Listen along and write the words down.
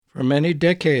For many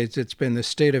decades, it's been the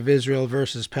State of Israel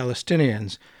versus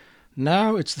Palestinians.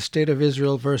 Now it's the State of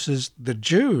Israel versus the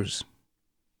Jews.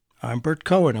 I'm Bert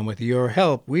Cohen, and with your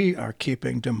help, we are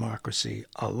keeping democracy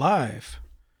alive.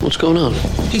 What's going on?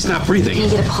 He's not breathing. Can you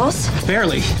get a pulse?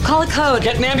 Barely. Call a code.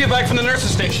 Get Nambia back from the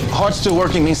nurse's station. Heart's still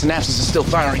working, means synapses are still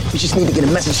firing. We just need to get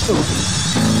a message through.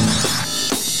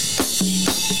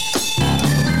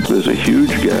 There's a huge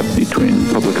gap between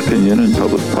public opinion and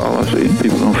public policy.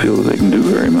 People don't feel that they can do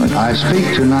very much. I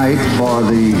speak tonight for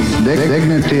the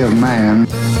dignity of man.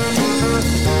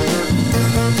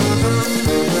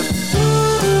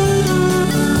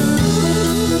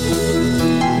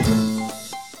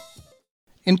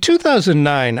 In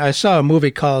 2009, I saw a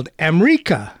movie called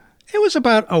Amrika. It was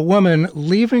about a woman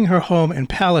leaving her home in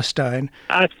Palestine.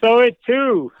 I saw it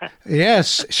too.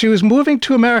 Yes, she was moving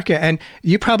to America, and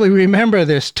you probably remember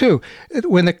this too.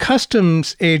 When the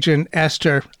customs agent asked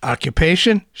her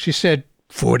occupation, she said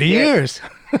 40 years.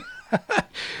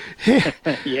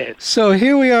 Yes. So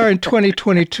here we are in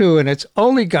 2022, and it's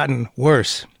only gotten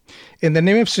worse. In the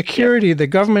name of security, the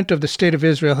government of the State of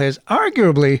Israel has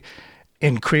arguably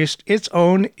increased its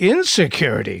own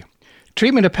insecurity.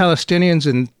 Treatment of Palestinians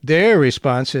and their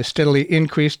response has steadily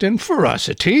increased in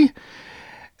ferocity.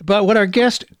 But what our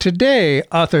guest today,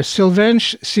 author Sylvain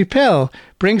Sipel,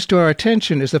 brings to our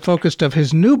attention is the focus of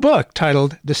his new book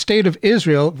titled The State of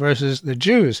Israel versus the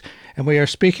Jews. And we are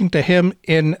speaking to him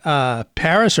in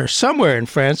Paris or somewhere in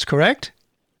France, correct?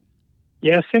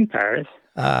 Yes, in Paris.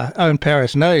 In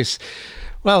Paris, nice.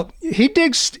 Well, he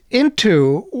digs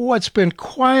into what's been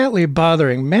quietly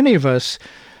bothering many of us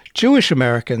Jewish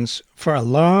Americans for a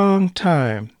long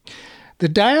time. The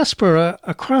diaspora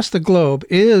across the globe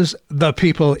is the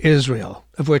people Israel,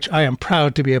 of which I am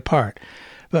proud to be a part.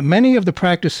 But many of the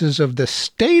practices of the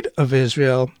State of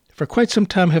Israel for quite some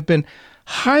time have been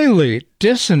highly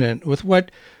dissonant with what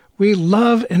we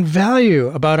love and value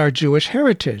about our Jewish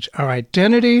heritage, our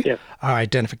identity, Yes.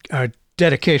 our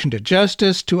dedication to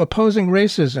justice, to opposing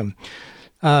racism.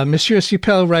 Monsieur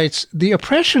Sipel writes, the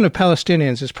oppression of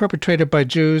Palestinians is perpetrated by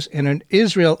Jews in an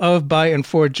Israel of, by, and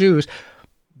for Jews,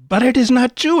 but it is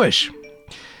not Jewish.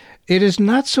 It is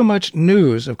not so much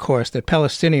news, of course, that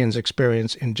Palestinians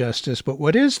experience injustice, but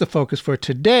what is the focus for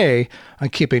today on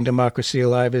keeping democracy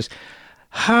alive is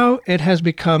how it has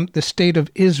become the State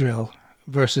of Israel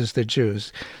versus the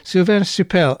Jews. Sylvain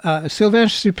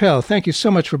Sipel, thank you so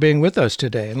much for being with us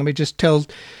today. And let me just tell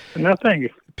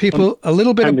people a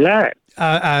little bit. I'm glad.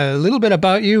 A little bit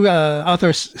about you.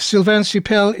 Author Sylvain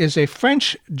Sipel is a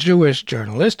French Jewish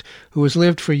journalist who has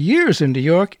lived for years in New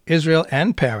York, Israel,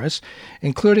 and Paris,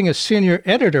 including a senior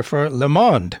editor for Le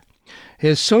Monde.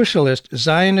 His socialist,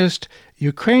 Zionist,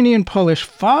 Ukrainian-Polish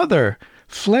father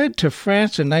fled to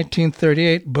France in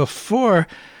 1938 before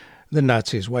the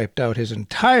Nazis wiped out his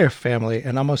entire family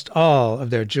and almost all of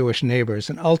their Jewish neighbors,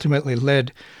 and ultimately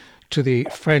led the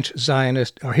French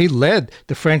Zionist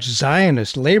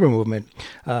labor movement.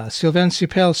 Sylvain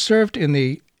Sipel served in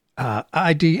the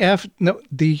IDF.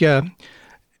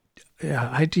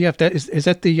 IDF. Is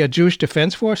that the Jewish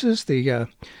Defense Forces? The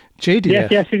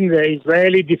JDF. Yes, in the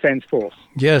Israeli Defense Force.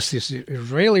 Yes, the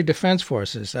Israeli Defense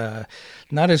Forces.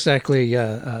 Not exactly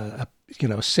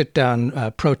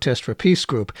sit-down protest for peace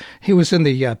group. He was in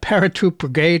the paratroop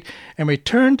brigade and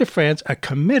returned to France a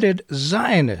committed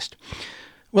Zionist.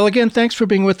 Well, again, thanks for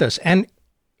being with us. And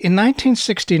in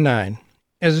 1969,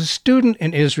 as a student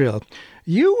in Israel,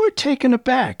 you were taken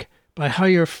aback by how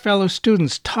your fellow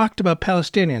students talked about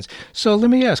Palestinians. So let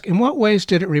me ask, in what ways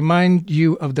did it remind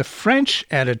you of the French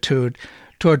attitude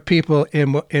toward people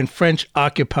in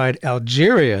French-occupied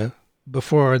Algeria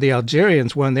before the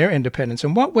Algerians won their independence?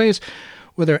 In what ways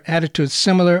were their attitudes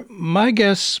similar? My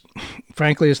guess,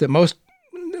 frankly, is that most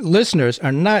listeners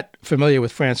are not familiar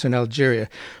with France and Algeria.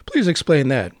 Please explain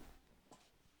that.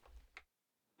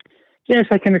 Yes,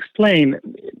 I can explain.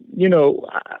 You know,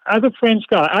 as a French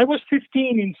guy, I was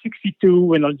 15 in 1962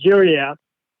 when Algeria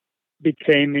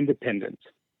became independent.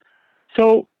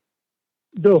 So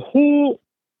the whole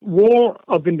war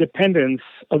of independence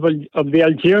of the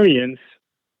Algerians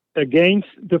against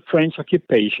the French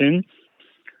occupation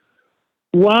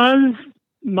was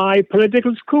my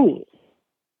political school.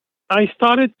 I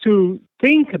started to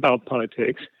think about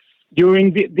politics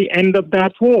during the end of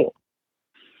that war.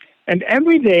 And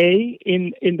every day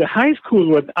in the high school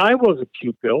where I was a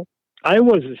pupil, I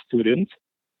was a student,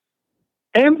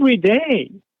 every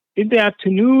day in the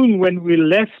afternoon when we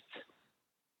left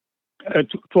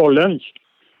for lunch,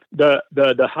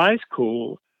 the high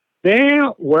school,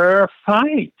 there were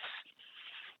fights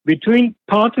between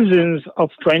partisans of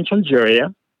French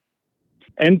Algeria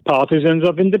and partisans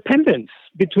of independence,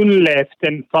 between left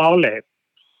and far left,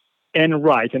 and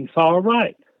right and far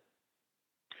right.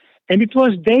 And it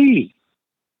was daily.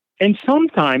 And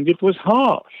sometimes it was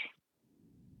harsh.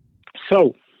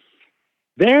 So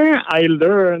there I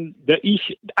learned the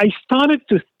issue. I started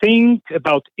to think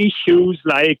about issues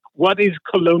like, what is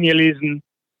colonialism?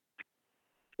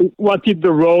 What is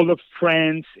the role of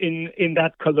France in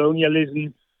that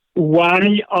colonialism?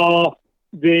 Why are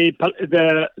the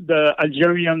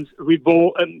Algerians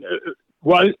revolt?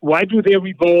 Why do they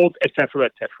revolt, etc.,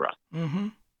 etc.? Mm-hmm.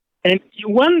 And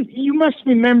you must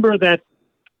remember that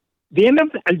the end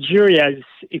of Algeria is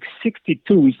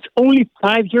 1962. It's only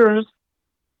 5 years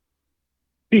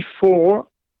before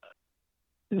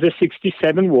the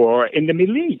 1967 war in the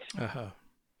Middle East. Uh-huh.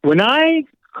 When I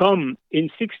come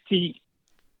in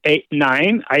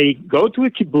 1969, I go to a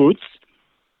kibbutz,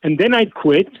 and then I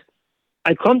quit.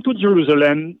 I come to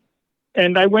Jerusalem,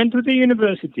 and I went to the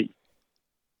university.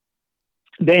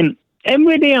 Then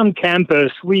every day on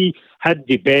campus, we had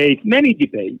many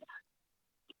debates.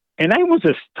 And I was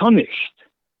astonished.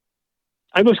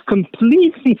 I was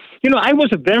completely, I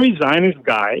was a very Zionist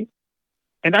guy,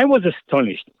 and I was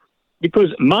astonished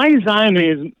because my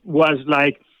Zionism was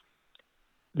like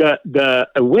the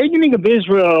awakening of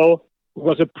Israel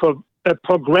was a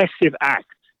progressive act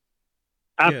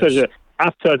after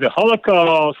the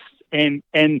Holocaust, and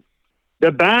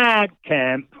the bad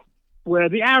camp were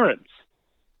the Arabs.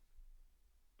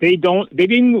 They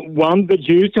didn't want the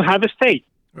Jews to have a state.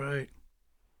 Right.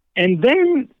 And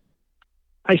then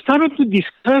I started to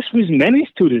discuss with many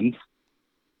students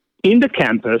in the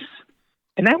campus,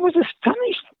 and I was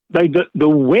astonished by the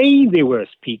way they were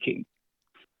speaking.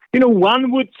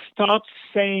 One would start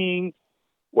saying,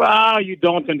 "Well, you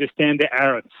don't understand the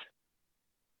Arabs."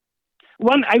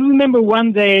 I remember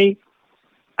one day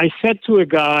I said to a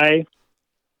guy,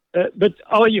 "But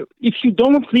if you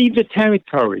don't leave the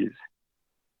territories,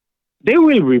 they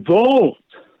will revolt.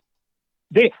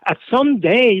 At some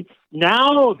day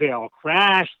now they are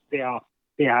crashed. They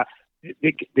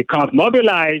can't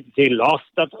mobilize. They lost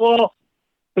that war.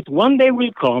 But one day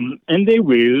will come and they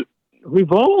will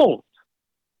revolt.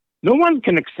 No one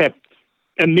can accept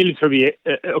a military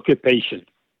occupation."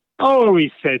 Oh,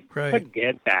 he said, right.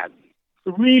 Forget that.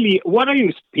 Really, what are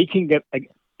you speaking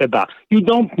about? You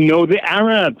don't know the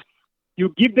Arabs.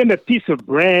 You give them a piece of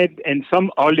bread and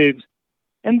some olives,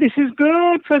 and this is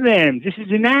good for them. This is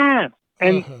enough.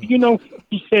 And,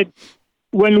 he said,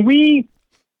 when we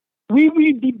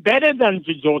will be better than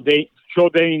the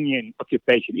Jordanian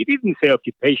occupation. He didn't say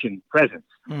occupation, presence.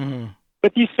 Mm-hmm.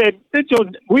 But he said,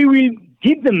 we will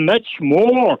give them much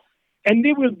more, and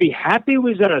they will be happy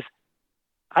with us.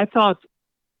 I thought,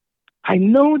 I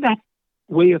know that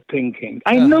way of thinking.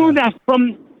 I know that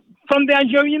from the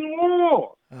Algerian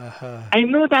War. Uh-huh. I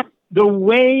know that the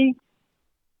way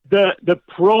the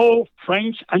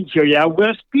pro-French Algeria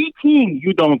were speaking.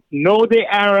 You don't know the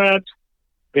Arabs.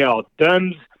 They are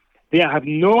dumb. They have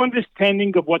no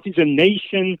understanding of what is a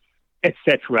nation,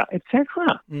 etc.,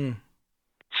 etc. Mm.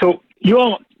 So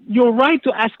you're right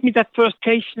to ask me that first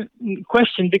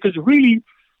question, because really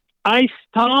I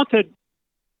started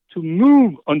to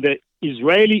move on the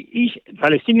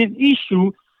Israeli-Palestinian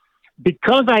issue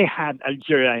because I had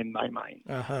Algeria in my mind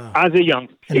as a young.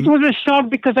 It was a shock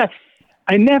because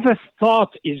I never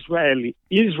thought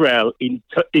Israel in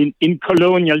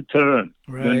colonial terms.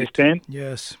 Right. You understand?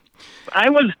 Yes. I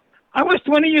was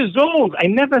 20 years old. I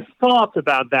never thought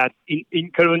about that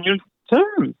in colonial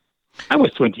terms. I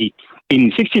was 20. In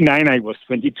 1969, I was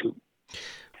 22.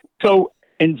 So,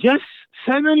 and just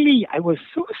suddenly, I was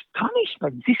so astonished by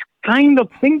this kind of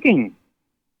thinking.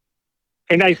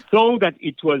 And I saw that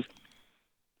it was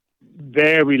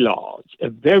very large.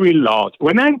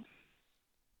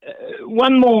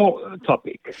 One more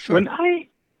topic. Sure. When I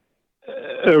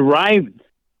arrived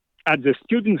at the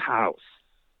student house,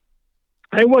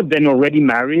 I was then already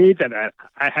married and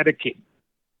I had a kid.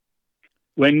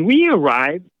 When we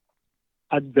arrived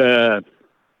at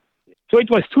so it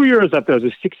was 2 years after the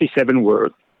 1967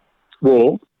 war.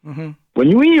 Mm-hmm.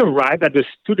 When we arrived at the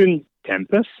student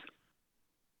campus,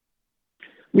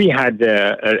 we had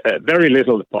a very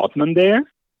little apartment there.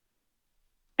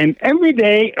 And every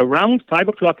day around 5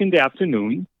 o'clock in the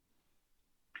afternoon,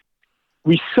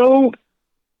 we saw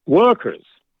workers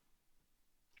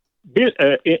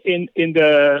in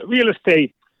the real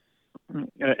estate,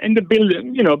 in the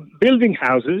building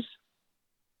houses,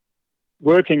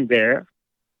 working there.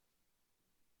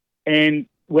 And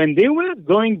when they were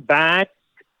going back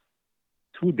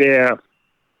to their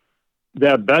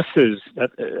buses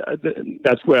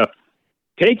that were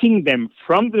taking them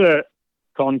from the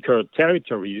conquered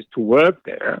territories to work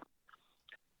there,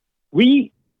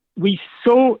 we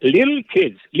saw little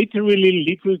kids, literally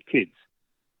little kids.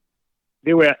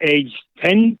 They were aged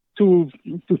 10 to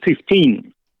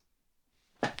 15.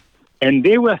 And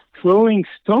they were throwing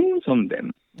stones on them.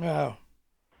 Wow.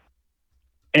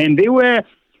 And they were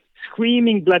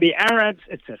screaming bloody Arabs,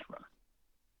 etc.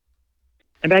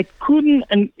 And I couldn't,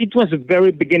 and it was the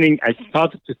very beginning, I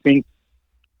started to think,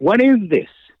 what is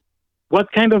this?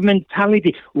 What kind of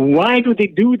mentality? Why do they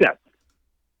do that?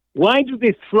 Why do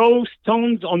they throw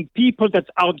stones on people that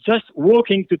are just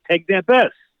walking to take their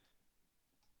bus?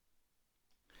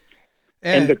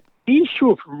 And the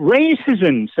issue of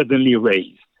racism suddenly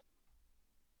raised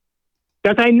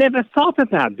that I never thought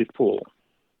about before.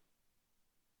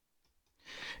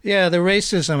 Yeah, the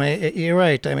racism, you're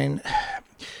right. I mean,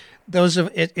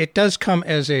 it does come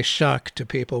as a shock to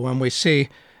people when we see,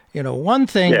 one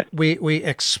thing we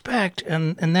expect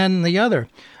and then the other.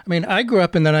 I mean, I grew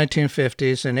up in the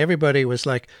 1950s and everybody was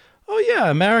like, oh yeah,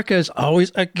 America is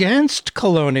always against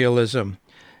colonialism.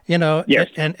 Yes.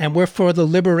 And we're for the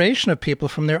liberation of people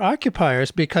from their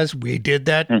occupiers because we did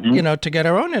that, to get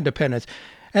our own independence.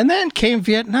 And then came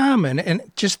Vietnam and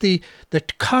just the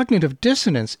cognitive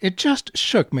dissonance, it just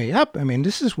shook me up. I mean,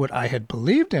 this is what I had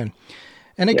believed in.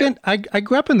 And again, I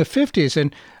grew up in the 50s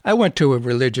and I went to a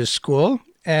religious school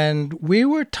and we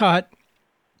were taught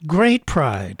great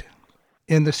pride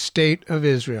in the state of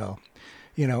Israel,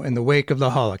 in the wake of the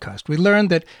Holocaust. We learned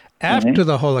that after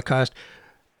the Holocaust,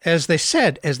 as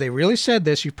they really said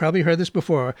this, you've probably heard this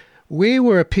before, we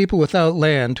were a people without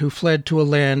land who fled to a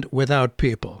land without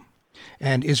people.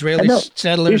 And Israeli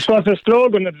settlers... This was a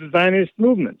slogan of the Zionist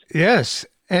movement. Yes.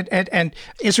 And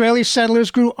Israeli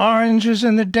settlers grew oranges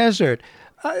in the desert.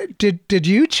 Did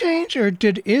you change or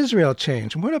did Israel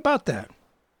change? What about that?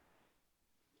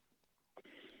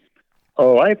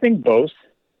 Oh, I think both.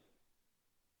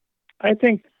 I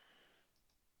think,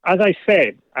 as I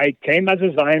said, I came as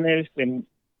a Zionist and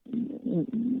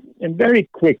very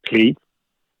quickly,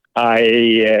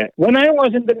 when I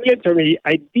was in the military,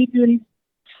 I didn't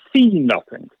see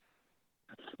nothing.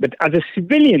 But as a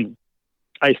civilian,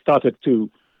 I started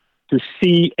to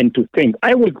see and to think.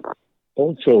 I would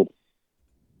also,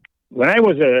 when I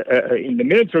was in the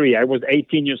military, I was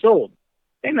 18 years old.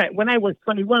 And when I was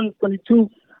 21, 22,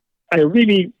 I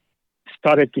really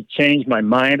started to change my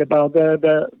mind about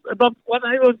about what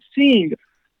I was seeing.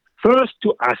 First,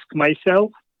 to ask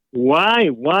myself, why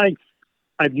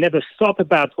I've never thought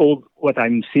about all what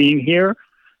I'm seeing here.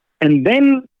 And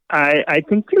then I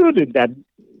concluded that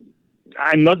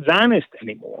I'm not Zionist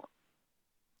anymore.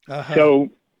 Uh-huh. So,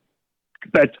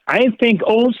 but I think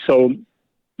also,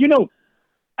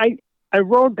 I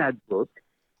wrote that book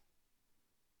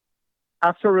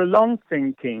after a long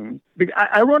thinking.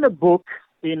 I wrote a book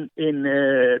in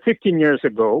 15 years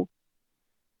ago,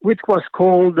 which was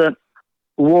called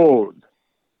Walled.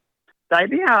 The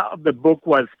idea of the book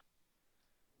was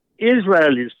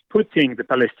Israel is putting the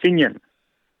Palestinians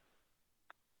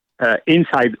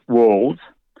inside walls,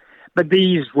 but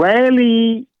the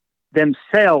Israeli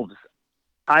themselves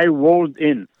are walled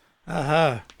in,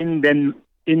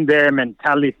 in their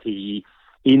mentality,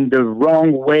 in the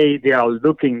wrong way they are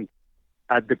looking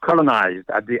at the colonized,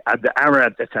 at the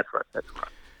Arabs, etc., etc.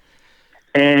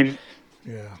 And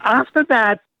after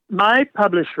that, my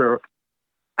publisher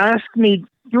asked me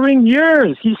during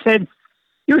years. He said,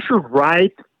 "You should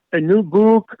write a new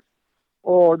book,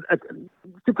 or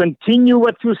to continue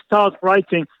what you start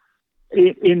writing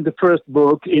in the first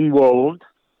book, in Walled."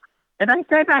 And I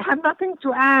said, I have nothing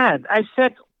to add. I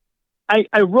said,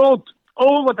 I wrote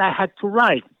all what I had to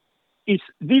write.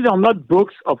 These are not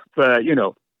books of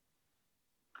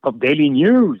daily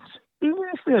news. This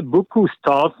is a book who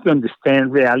starts to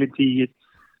understand reality,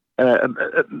 a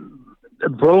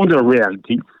broader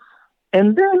reality.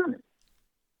 And then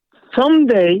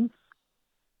someday,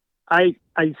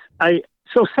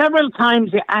 so several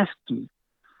times they asked me,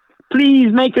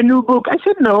 please make a new book. I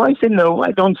said, no,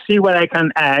 I don't see what I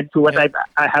can add to what I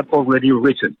have already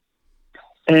written.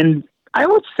 And I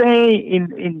would say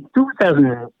in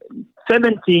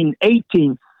 2017,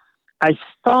 18, I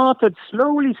started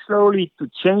slowly to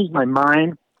change my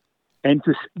mind. And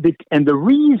the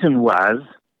reason was,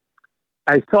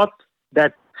 I thought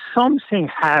that something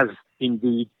has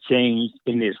indeed changed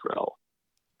in Israel.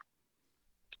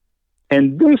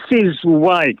 And this is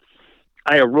why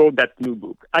I wrote that new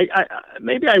book.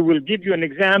 Maybe I will give you an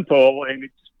example, and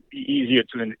it's easier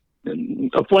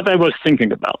of what I was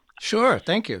thinking about. Sure,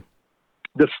 thank you.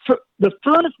 The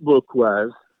first book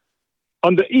was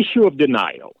on the issue of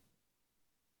denial.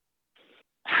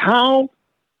 How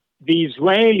the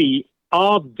Israeli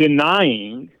are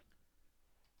denying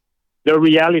the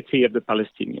reality of the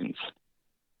Palestinians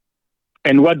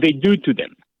and what they do to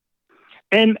them.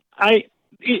 And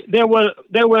there were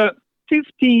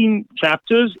 15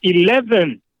 chapters,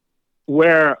 11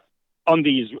 were on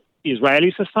the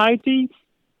Israeli society,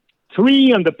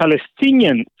 3 on the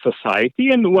Palestinian society,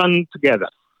 and 1 together.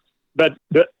 But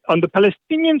on the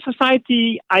Palestinian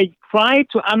society, I tried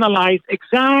to analyze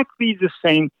exactly the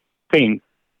same thing.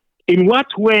 In what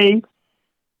way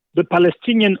the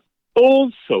Palestinian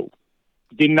also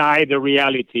deny the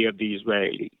reality of the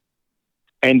Israeli,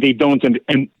 and they don't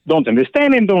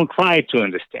understand and don't try to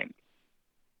understand,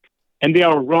 and they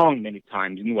are wrong many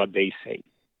times in what they say.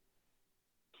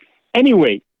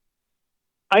 Anyway,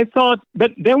 I thought,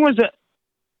 but there was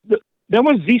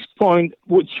this point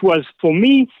which was for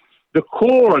me the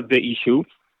core of the issue,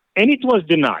 and it was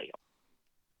denial.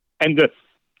 And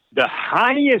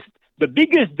the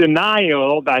biggest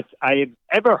denial that I have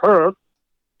ever heard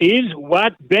is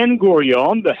what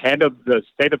Ben-Gurion, the head of the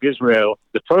State of Israel,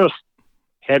 the first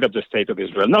head of the State of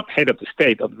Israel, not head of the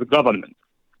state, of the government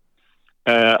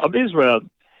of Israel,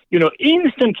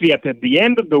 instantly at the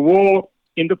end of the war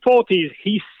in the 40s,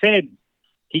 he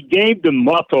gave the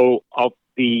motto of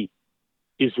the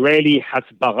Israeli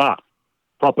Hasbara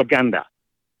propaganda.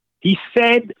 He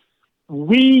said,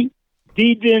 we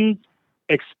didn't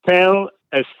expel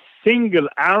a single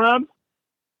Arab.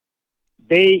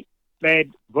 They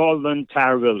fled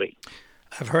voluntarily.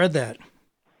 I've heard that.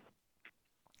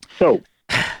 So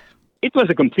it was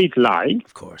a complete lie.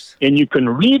 Of course. And you can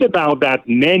read about that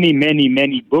many, many,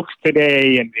 many books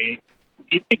today, and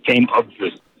it became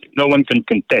obvious. No one can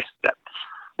contest that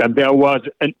there was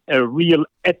a real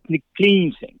ethnic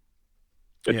cleansing.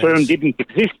 The term didn't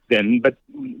exist then, but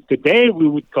today we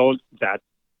would call that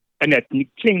an ethnic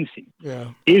cleansing.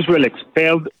 Yeah. Israel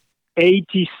expelled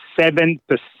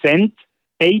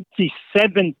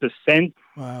 87%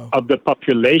 Wow. of the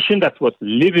population that was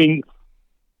living,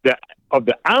 of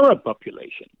the Arab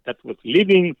population that was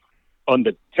living on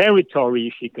the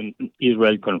territory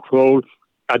Israel controlled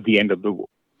at the end of the war.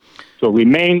 So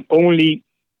remained only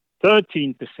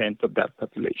 13% of that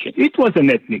population. It was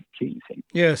an ethnic cleansing.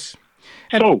 Yes.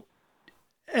 And so,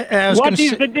 what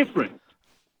is the difference?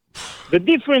 The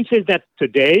difference is that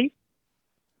today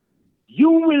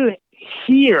you will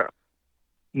hear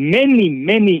many,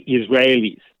 many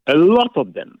Israelis, a lot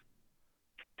of them,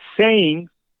 saying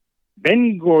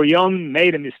Ben-Gurion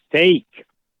made a mistake.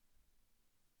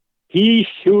 He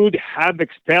should have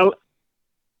expelled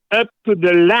up to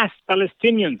the last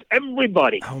Palestinians,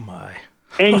 everybody. Oh, my.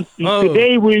 And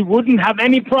today we wouldn't have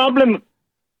any problem.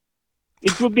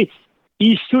 It would be,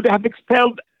 he should have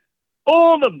expelled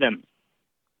all of them.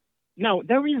 Now,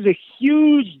 there is a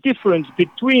huge difference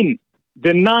between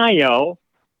denial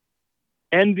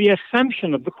and the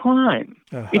assumption of the crime.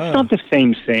 Uh-huh. It's not the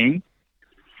same thing.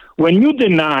 When you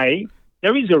deny,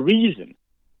 there is a reason.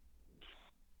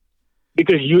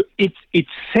 Because it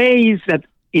says that,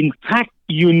 in fact,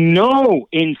 you know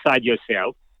inside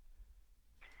yourself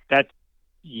that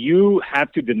you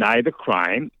have to deny the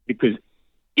crime, because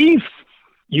if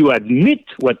you admit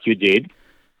what you did,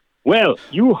 well,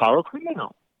 you are a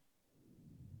criminal.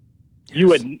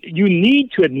 Yes. You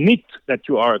need to admit that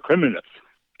you are a criminal.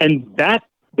 And that's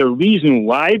the reason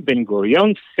why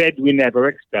Ben-Gurion said we never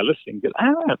expel a single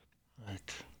Arab.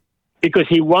 Right. Because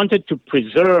he wanted to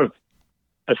preserve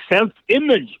a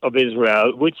self-image of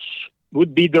Israel, which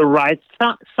would be the right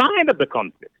side of the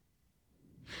conflict.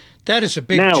 That is a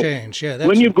big change. Yeah.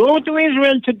 When you go to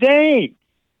Israel today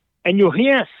and you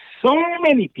hear so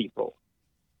many people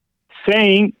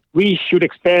saying we should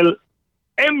expel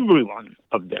every one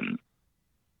of them,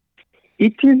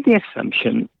 it is the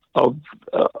assumption of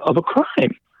a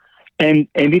crime. And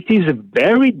it is a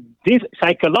very,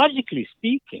 psychologically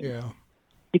speaking,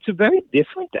 it's a very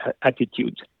different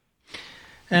attitude.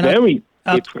 And very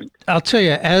different. I'll tell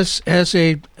you, as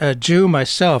a Jew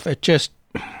myself,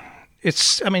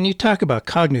 I mean, you talk about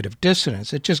cognitive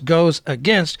dissonance. It just goes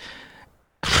against,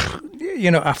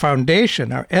 our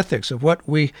foundation, our ethics of what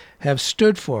we have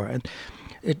stood for. And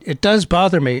it does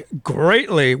bother me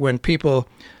greatly when people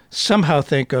somehow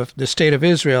think of the State of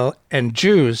Israel and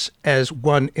Jews as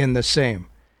one in the same.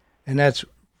 And that's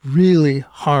really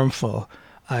harmful,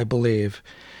 I believe.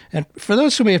 And for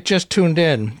those who may have just tuned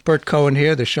in, Bert Cohen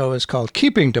here. The show is called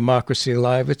Keeping Democracy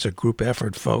Alive. It's a group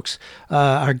effort, folks.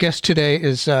 Our guest today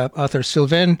is author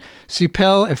Sylvain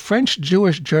Sipel, a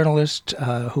French-Jewish journalist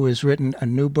who has written a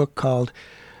new book called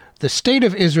The State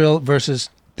of Israel versus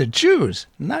the Jews,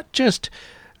 not just,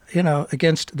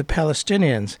 against the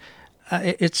Palestinians.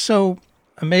 It's so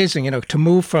amazing, to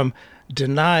move from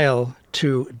denial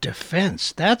to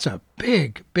defense. That's a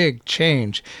big, big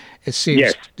change, it seems.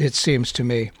 Yes. It seems to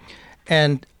me.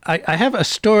 And I have a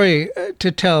story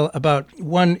to tell about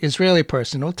one Israeli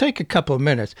person. It'll take a couple of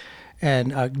minutes,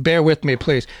 and bear with me,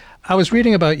 please. I was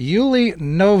reading about Yuli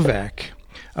Novak,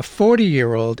 a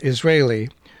 40-year-old Israeli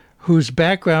whose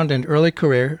background and early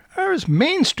career are as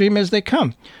mainstream as they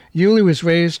come. Yuli was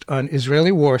raised on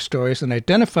Israeli war stories and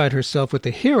identified herself with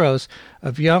the heroes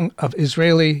of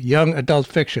Israeli young adult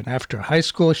fiction. After high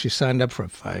school, she signed up for a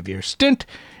 5-year stint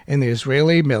in the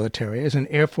Israeli military as an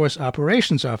Air Force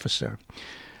operations officer.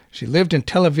 She lived in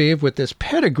Tel Aviv with this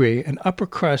pedigree and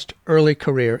upper-crust early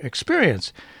career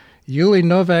experience. Yuli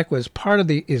Novak was part of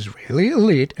the Israeli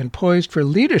elite and poised for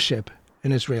leadership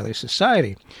in Israeli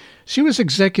society. She was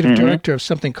executive director of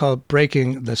something called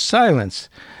Breaking the Silence,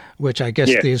 which I guess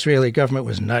the Israeli government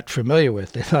was not familiar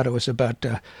with. They thought it was about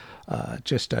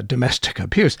just domestic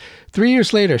abuse. 3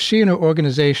 years later, she and her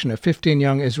organization of 15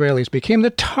 young Israelis became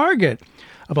the target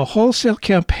of a wholesale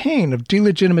campaign of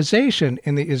delegitimization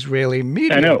in the Israeli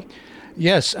media. I know.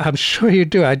 Yes, I'm sure you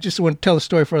do. I just want to tell the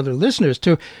story for other listeners,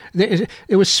 too.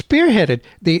 It was spearheaded,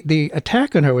 the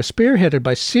attack on her was spearheaded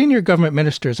by senior government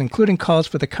ministers, including calls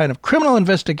for the kind of criminal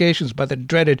investigations by the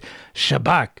dreaded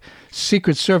Shabak,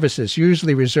 secret services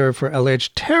usually reserved for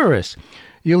alleged terrorists.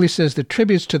 Yuli says the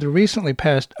tributes to the recently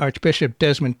passed Archbishop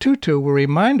Desmond Tutu were a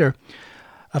reminder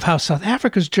of how South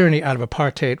Africa's journey out of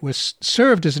apartheid was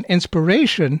served as an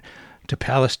inspiration to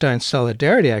Palestine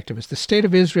solidarity activists. The State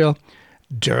of Israel,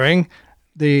 during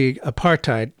the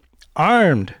apartheid,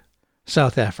 armed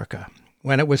South Africa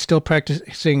when it was still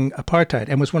practicing apartheid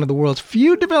and was one of the world's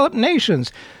few developed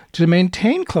nations to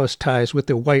maintain close ties with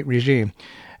the white regime.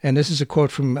 And this is a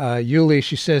quote from Yuli.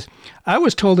 She says, "I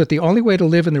was told that the only way to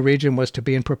live in the region was to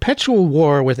be in perpetual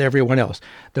war with everyone else.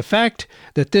 The fact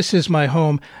that this is my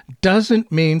home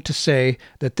doesn't mean to say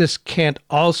that this can't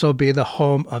also be the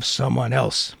home of someone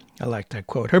else." I like that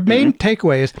quote. Her main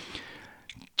takeaway is,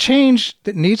 change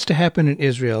that needs to happen in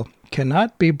Israel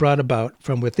cannot be brought about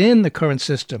from within the current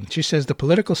system. She says the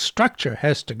political structure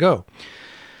has to go.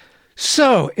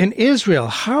 So, in Israel,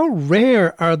 how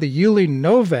rare are the Yuli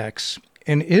Novaks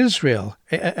in Israel?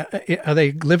 Are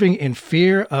they living in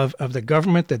fear of the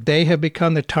government, that they have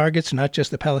become the targets, not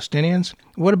just the Palestinians?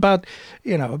 What about,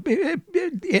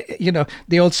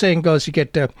 the old saying goes, you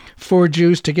get 4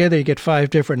 Jews together, you get 5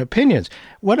 different opinions.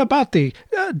 What about the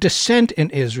dissent in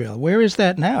Israel? Where is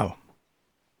that now?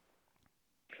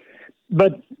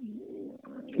 But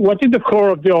what is the core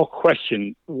of your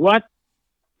question? What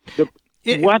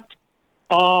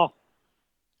are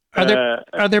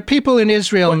there people in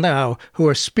Israel now who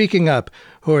are speaking up,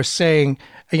 who are saying,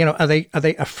 are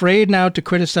they afraid now to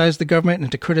criticize the government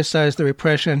and to criticize the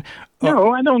repression?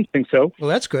 No, I don't think so. Well,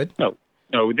 that's good. No,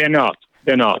 they're not.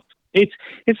 They're not. It's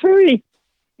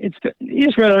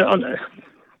Israel.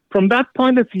 From that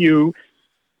point of view,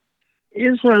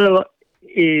 Israel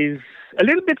is a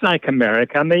little bit like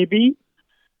America, maybe.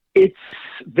 It's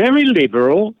very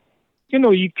liberal.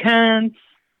 You can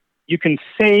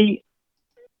say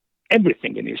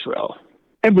everything in Israel.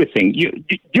 Everything.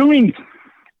 During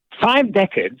 5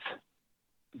 decades,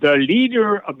 the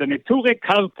leader of the Neturei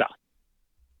Karta,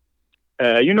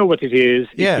 you know what it is?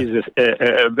 Yeah. It is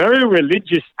a very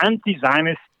religious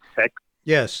anti-Zionist sect.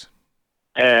 Yes.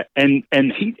 And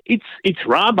its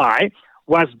rabbi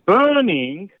was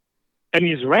burning an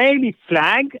Israeli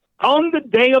flag on the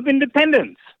day of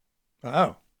independence.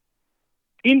 Wow.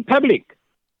 In public.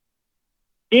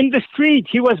 In the street,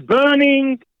 he was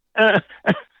burning an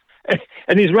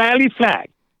Israeli flag,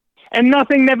 and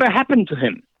nothing never happened to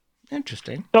him.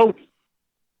 Interesting.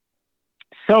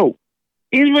 So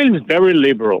Israel is very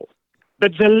liberal,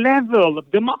 but the level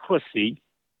of democracy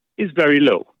is very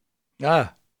low.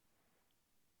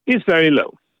 It's very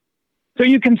low. So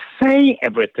you can say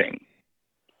everything,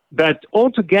 but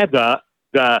altogether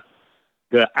the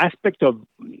aspect of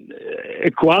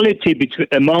equality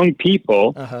among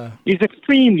people is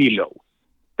extremely low.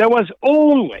 There was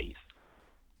always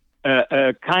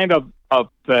a kind of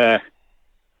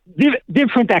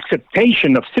different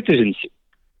acceptation of citizenship.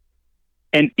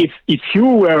 And if you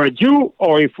were a Jew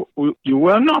or if you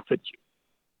were not a Jew.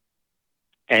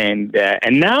 And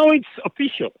now it's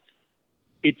official.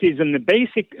 It is in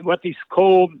what is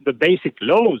called the basic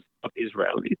laws of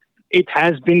Israel. It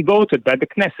has been voted by the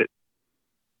Knesset.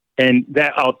 And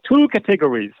there are 2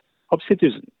 categories of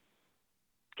citizens.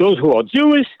 Those who are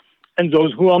Jewish and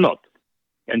those who are not.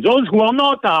 And those who are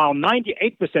not are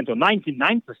 98% or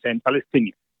 99%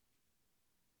 Palestinian.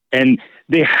 And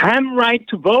they have right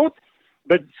to vote,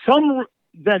 but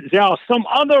there are some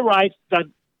other rights that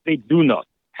they do not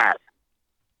have.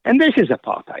 And this is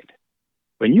apartheid.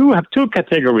 when you have two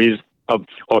categories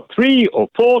or three or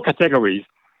four categories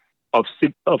of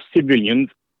civilians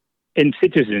and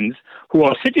citizens who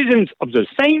are citizens of the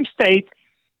same state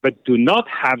but do not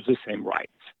have the same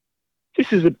rights.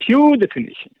 This is a pure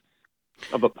definition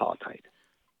of apartheid.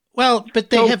 Well, but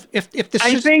they have. If the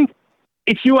I think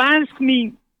if you ask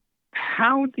me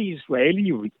how the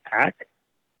Israeli react,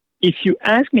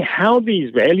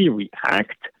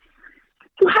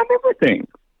 you have everything.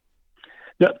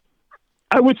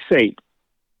 I would say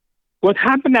what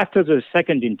happened after the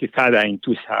second Intifada in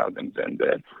 2000 and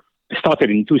started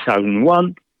in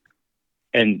 2001,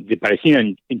 and the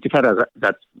Palestinian Intifada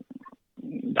that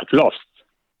lost,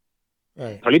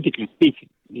 right, politically speaking,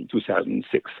 in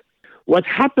 2006. What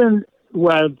happened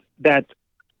was that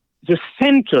the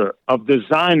center of the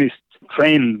Zionist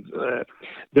trend,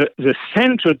 the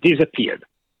center disappeared.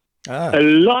 A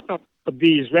lot of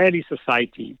the Israeli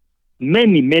society,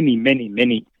 many,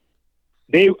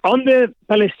 they, on the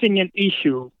Palestinian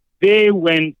issue, they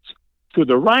went to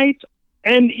the right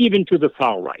and even to the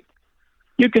far right.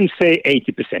 You can say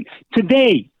 80%.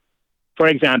 Today, for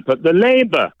example, the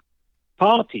Labour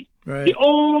Party, right, the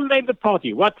old Labour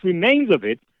Party, what remains of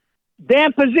it,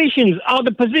 their positions are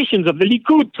the positions of the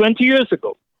Likud 20 years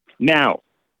ago. Now,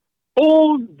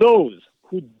 all those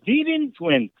who didn't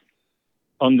went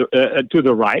on to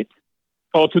the right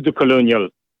or to the colonial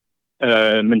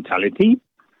mentality,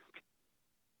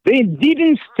 they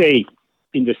didn't stay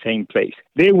in the same place.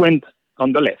 They went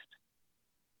on the left.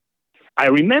 I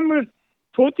remember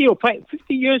 40 or 50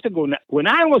 years ago, when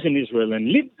I was in Israel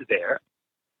and lived there,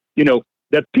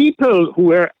 the people who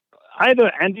were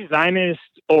either anti-Zionist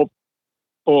or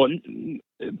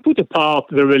put apart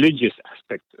the religious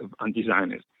aspect of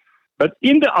anti-Zionism. But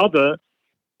in the other,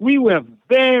 we were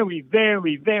very,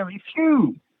 very, very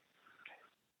few.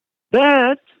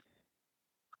 But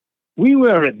we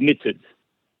were admitted.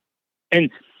 And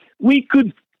we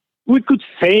could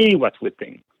say what we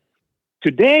think.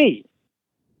 Today,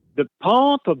 the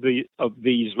part of the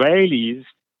Israelis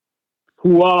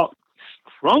who are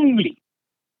strongly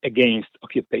against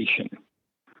occupation,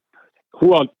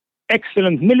 who are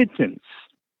excellent militants,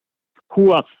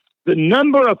 who are the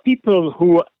number of people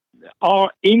who are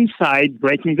inside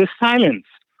breaking the silence,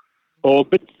 or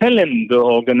B'Tselem, the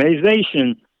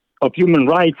organization of human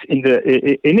rights in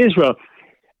Israel,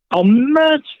 are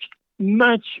much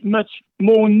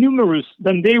more numerous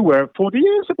than they were 40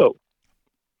 years ago.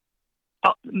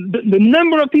 The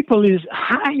number of people is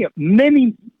higher,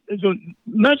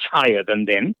 much higher than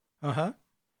then,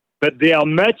 but they are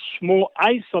much more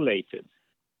isolated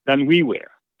than we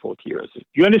were 40 years ago.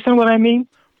 You understand what I mean?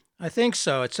 I think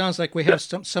so. It sounds like we have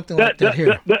something like that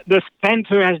here. The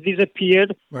center has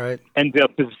disappeared, right, and the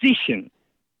position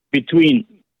between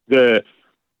the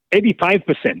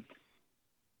 85%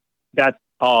 that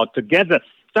are together,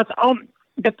 that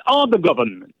are the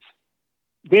government.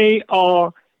 They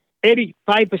are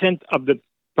 85% of the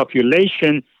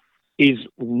population is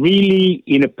really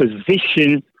in a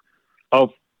position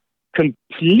of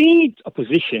complete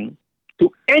opposition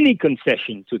to any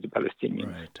concession to the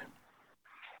Palestinians. Right.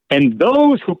 And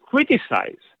those who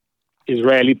criticize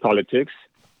Israeli politics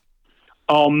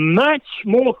are much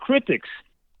more critics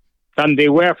than they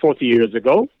were 40 years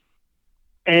ago,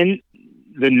 and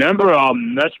the number are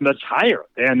much higher,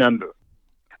 their number.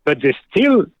 But they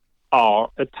still are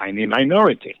a tiny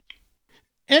minority.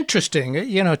 Interesting.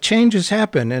 Changes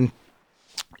happen. And,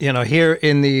 here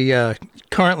in the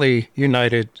currently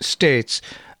United States,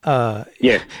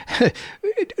 yes.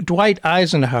 Dwight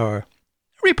Eisenhower,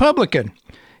 Republican.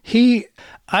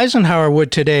 Eisenhower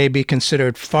would today be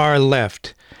considered far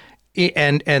left.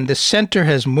 And the center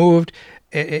has moved.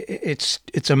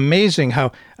 It's amazing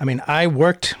how, I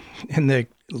worked in the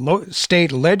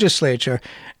state legislature,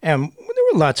 and there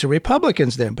were lots of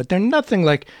Republicans then, but they're nothing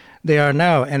like they are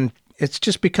now. And it's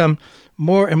just become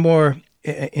more and more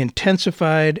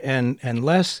intensified and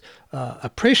less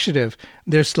appreciative.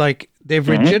 There's they've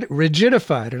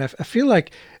rigidified, and I feel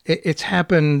like it's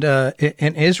happened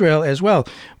in Israel as well.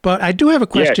 But I do have a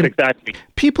question. Yes, exactly.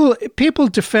 People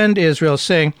defend Israel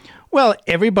saying, well,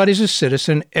 everybody's a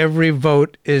citizen, every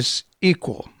vote is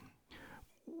equal.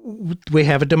 We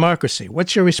have a democracy.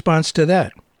 What's your response to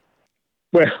that?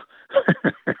 Well,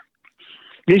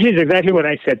 this is exactly what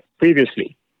I said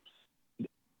previously.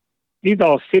 These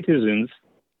are citizens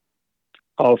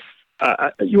of,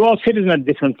 you are citizens at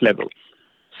different levels.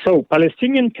 So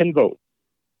Palestinians can vote.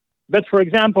 But, for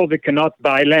example, they cannot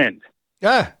buy land.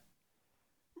 Ah,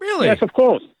 really? Yes, of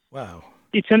course. Wow.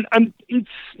 It's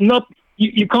not,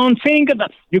 you can't think of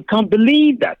that. You can't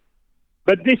believe that.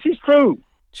 But this is true.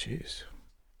 Jeez.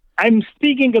 I'm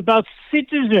speaking about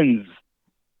citizens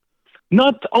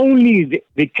Not only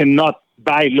they cannot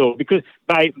buy law because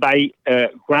buy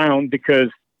ground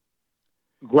because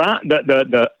the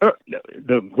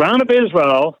ground of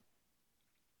Israel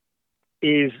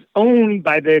is owned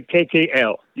by the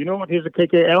KKL. You know what is the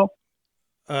KKL?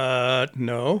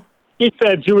 No. It's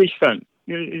a Jewish fund.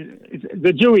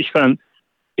 The Jewish fund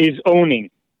is owning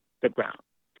the ground.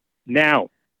 Now,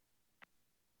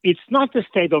 it's not the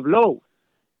state of law.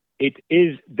 It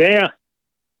is their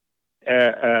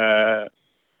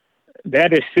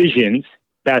decisions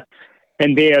that,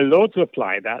 and they are allowed to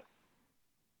apply that.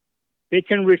 They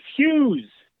can refuse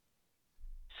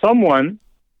someone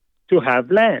to have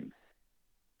land.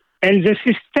 And they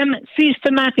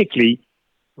systematically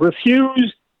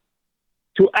refuse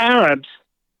to Arabs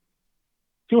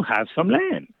to have some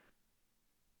land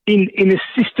in a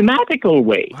systematical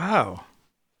way. Wow.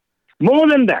 More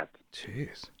than that.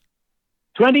 Jeez.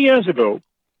 20 years ago,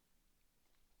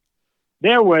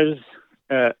 there was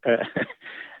a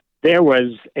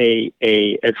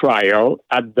trial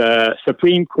at the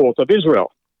Supreme Court of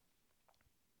Israel.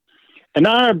 An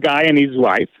Arab guy and his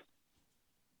wife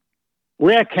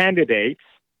were candidates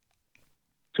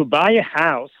to buy a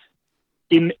house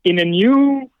in a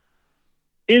new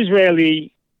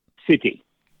Israeli city.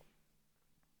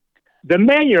 The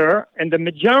mayor and the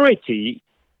majority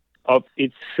of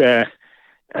its the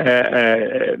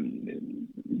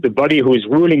body who is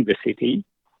ruling the city,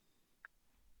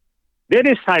 they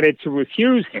decided to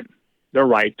refuse him the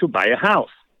right to buy a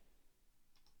house.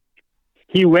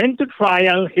 He went to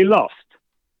trial, he lost.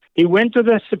 He went to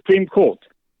the Supreme Court.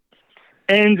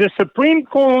 And the Supreme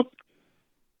Court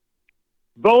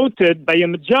voted by a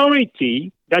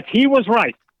majority that he was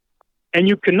right. And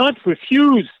you cannot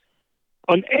refuse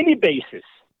on any basis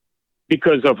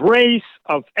because of race,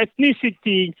 of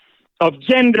ethnicity, of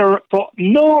gender. For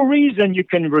no reason you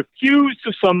can refuse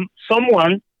to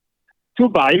someone to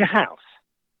buy a house.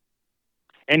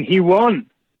 And he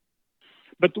won.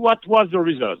 But what was the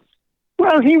result?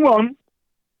 Well, he won.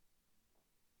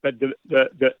 But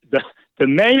the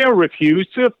mayor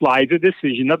refused to apply the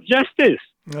decision of justice.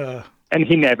 And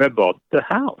he never bought the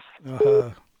house.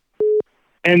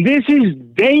 And this is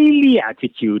daily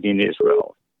attitude in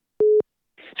Israel.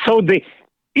 So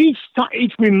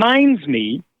it reminds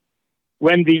me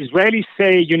when the Israelis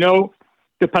say, you know,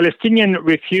 the Palestinians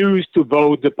refused to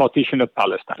vote the partition of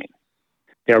Palestine.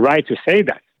 They're right to say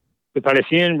that. The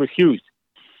Palestinians refused.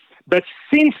 But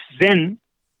since then,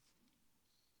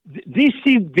 this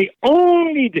is the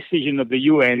only decision of the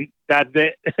UN that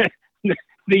the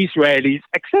Israelis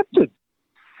accepted.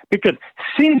 Because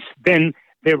since then,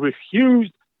 they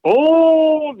refused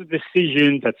all the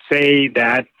decisions that say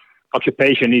that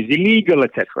occupation is illegal,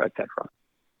 etc., etc.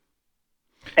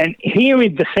 And here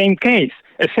is the same case,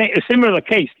 a similar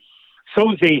case.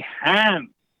 So they have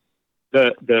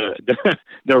the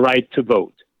right to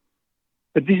vote,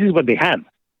 but this is what they have.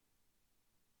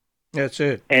 That's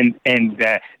it. And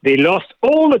they lost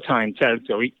all the time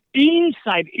territory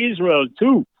inside Israel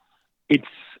too.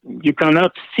 You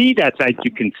cannot see that like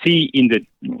you can see in the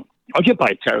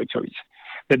occupied territories.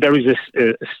 That there is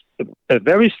a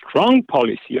very strong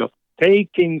policy of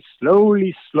taking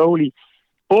slowly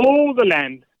all the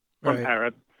land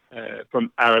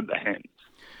from Arab hands.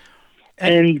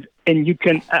 And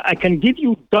I can give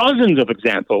you dozens of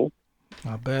examples.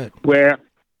 I bet. Where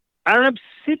Arab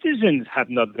citizens have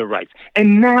not the rights.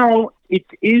 And now it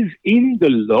is in the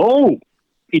law.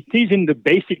 It is in the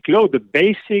basic law. The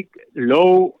basic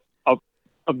law of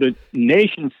the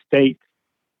nation state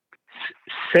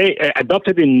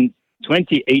adopted in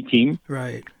 2018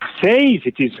 says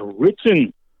it is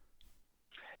written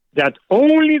that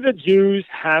only the Jews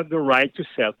have the right to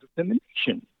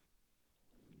self-determination.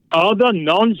 Other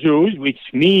non-Jews, which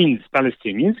means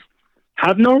Palestinians,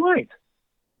 have no right.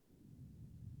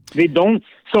 They don't.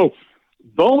 So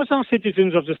both are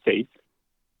citizens of the state,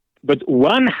 but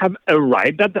one have a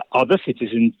right that the other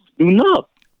citizens do not.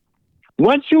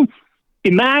 Once you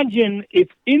imagine if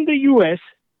in the U.S.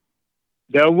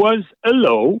 there was a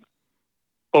law,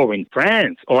 or in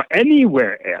France, or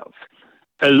anywhere else,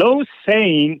 a law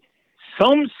saying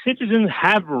some citizens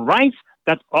have rights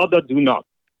that others do not.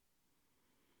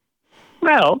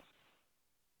 Well,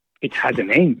 it has a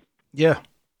name. Yeah.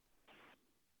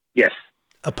 Yes.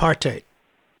 Apartheid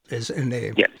is a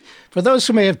name. Yes. For those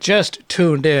who may have just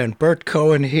tuned in, Bert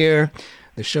Cohen here.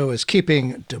 The show is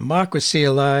Keeping Democracy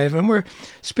Alive, and we're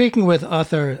speaking with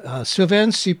author Sylvain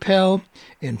Sipel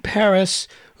in Paris,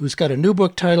 who's got a new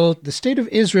book titled The State of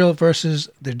Israel versus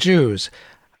the Jews.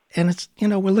 And it's,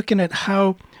 we're looking at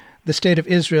how the state of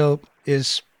Israel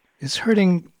is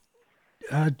hurting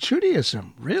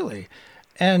Judaism, really.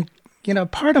 And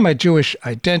part of my Jewish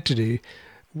identity,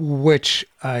 which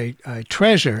I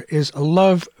treasure, is a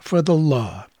love for the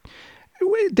law.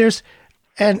 There's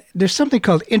something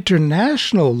called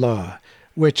international law,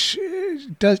 which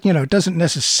doesn't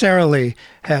necessarily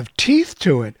have teeth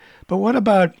to it. But what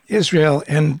about Israel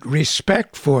and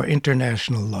respect for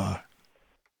international law?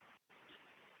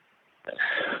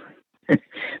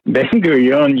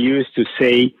 Ben-Gurion used to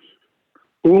say,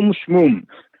 Shmum.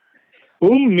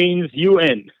 Means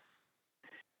UN.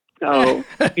 So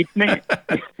it means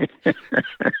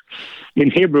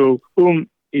in Hebrew,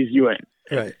 is UN.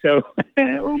 Right. So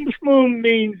Shmum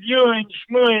means UN,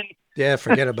 Shmun. Yeah,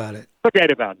 forget about it.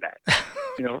 Forget about that.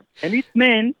 And it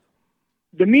meant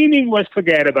the meaning was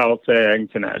forget about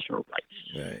international rights.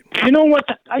 Right. You know what?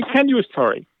 I tell you a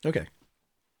story. Okay.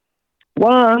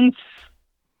 Once,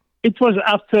 it was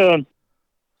after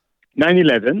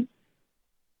 9/11,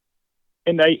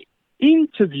 and I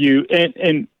interviewed,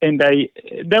 and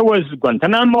there was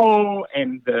Guantanamo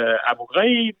and Abu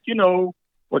Ghraib.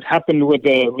 What happened with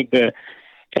the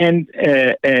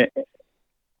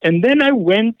and then I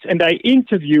went and I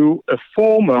interviewed a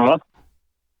former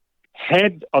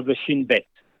head of the Shin Bet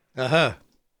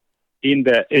in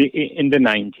the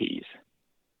 90s.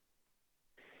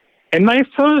 And my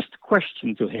first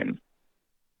question to him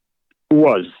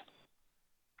was,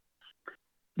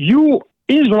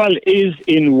 Israel is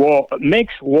in war,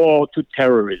 makes war to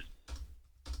terrorism.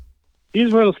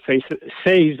 Israel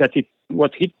says that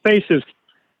what it faces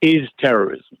is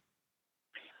terrorism.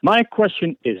 My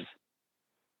question is,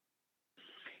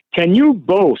 can you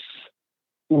both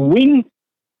win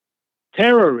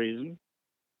terrorism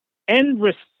and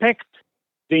respect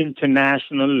the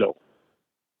international law?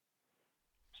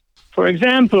 For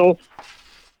example,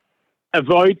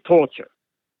 avoid torture.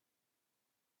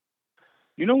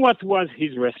 You know what was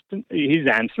his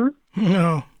answer?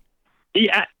 No.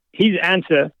 His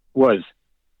answer was,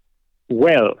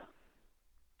 well,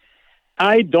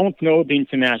 I don't know the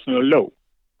international law.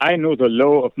 I know the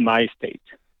law of my state.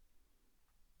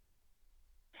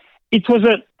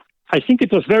 I think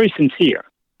it was very sincere.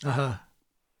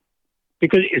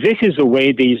 Because this is the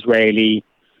way the Israeli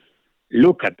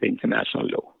look at the international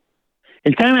law.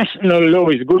 International law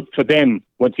is good for them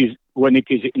when it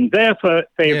is in their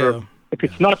favor. Yeah. If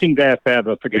it's not in their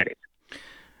favor, forget it.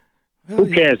 Well,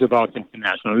 Who cares about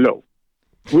international law?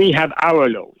 We have our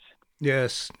laws.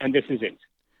 Yes. And this is it.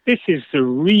 This is the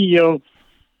real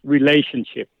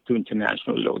relationship to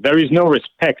international law. There is no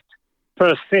respect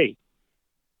per se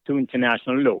to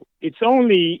international law. It's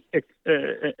only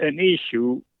an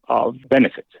issue of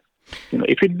benefit.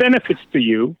 If it benefits to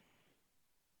you,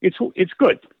 it's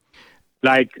good.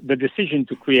 Like the decision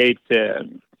to create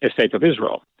a state of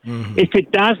Israel. Mm-hmm. If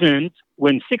it doesn't,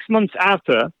 when 6 months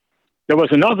after there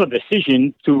was another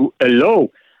decision to allow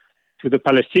to the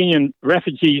Palestinian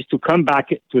refugees to come back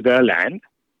to their land,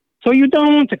 so you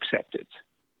don't accept it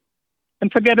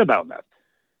and forget about that.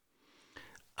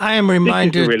 I am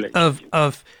reminded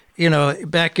of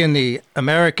back in the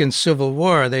American Civil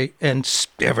War,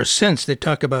 ever since they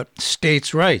talk about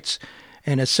states' rights,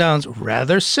 and it sounds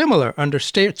rather similar. Under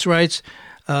states' rights,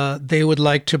 they would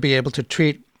like to be able to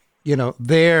treat,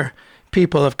 their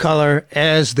people of color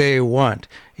as they want.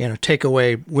 Take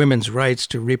away women's rights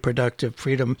to reproductive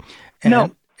freedom.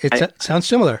 And it sounds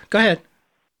similar. Go ahead.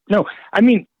 No, I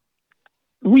mean,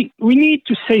 we need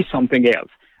to say something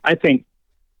else, I think,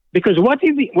 because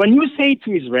when you say to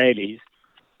Israelis,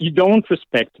 you don't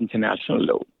respect international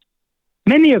law,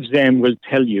 many of them will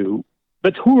tell you,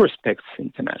 but who respects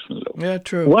international law? Yeah,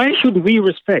 true. Why should we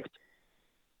respect?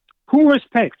 Who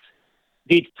respects?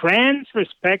 Did France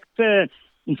respect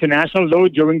international law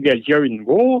during the Algerian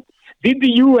War? Did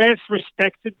the U.S.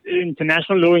 respect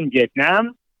international law in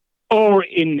Vietnam or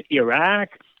in Iraq,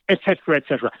 etc.,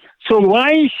 etc.? So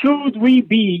why should we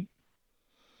be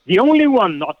the only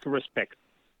one not to respect?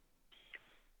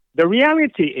 The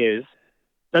reality is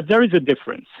that there is a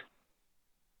difference.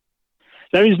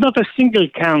 There is not a single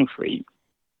country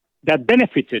that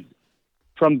benefited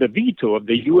from the veto of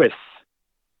the U.S.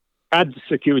 at the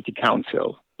Security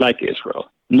Council like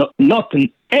Israel. Not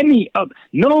in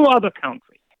no other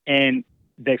country. And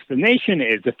the explanation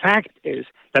is, the fact is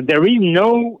that there is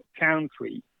no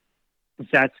country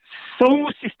that so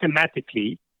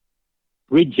systematically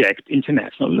reject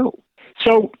international law.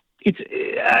 So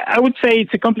I would say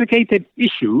it's a complicated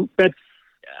issue, but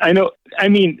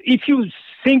if you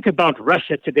think about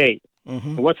Russia today,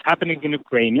 what's happening in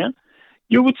Ukraine,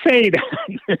 you would say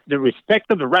that the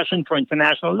respect of the Russian for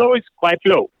international law is quite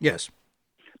low. Yes.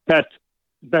 But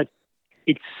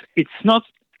it's not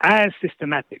as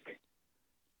systematic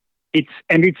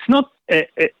It's not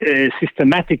a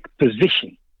systematic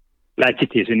position like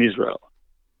it is in Israel.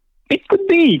 It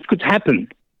could happen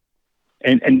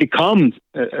and become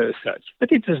such,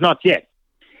 but it is not yet.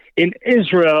 In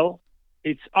Israel,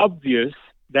 it's obvious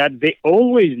that they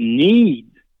always need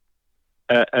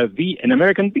an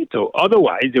American veto.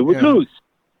 Otherwise, they would lose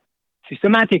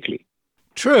systematically.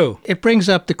 True. It brings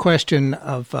up the question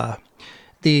of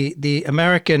the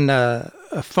American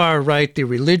far right, the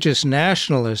religious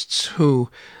nationalists who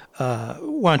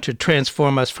want to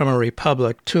transform us from a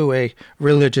republic to a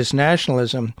religious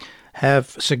nationalism have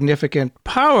significant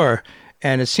power,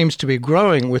 and it seems to be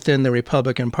growing within the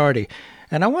Republican Party.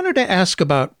 And I wanted to ask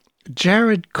about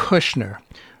Jared Kushner,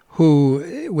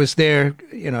 who was there,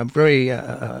 very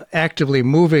actively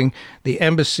moving the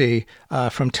embassy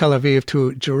from Tel Aviv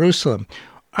to Jerusalem.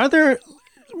 Are there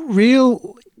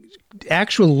real,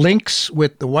 actual links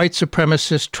with the white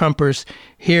supremacist Trumpers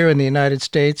here in the United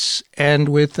States and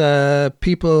with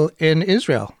people in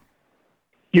Israel?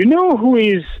 You know who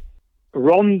is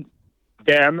Ron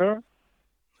Dermer?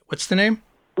 What's the name?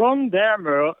 Ron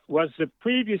Dermer was the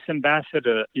previous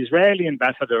Israeli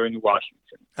ambassador in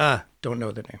Washington. Don't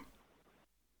know the name.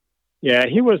 Yeah,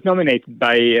 he was nominated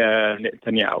by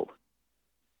Netanyahu.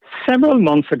 Several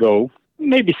months ago,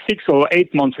 maybe 6 or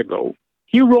 8 months ago,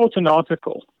 he wrote an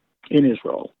article in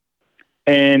Israel.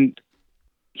 And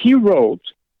he wrote,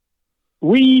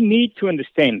 we need to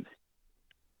understand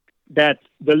that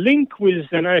the link with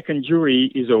the American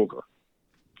Jewry is over.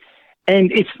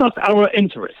 And it's not our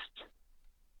interest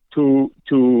to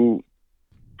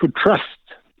trust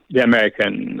the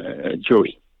American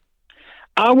Jewry.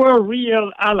 Our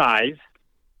real allies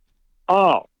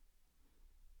are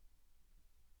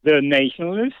the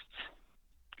nationalists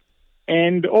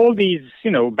and all these,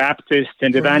 Baptists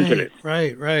and evangelists.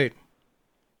 Right.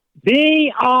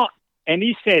 They are, and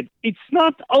he said, it's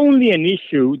not only an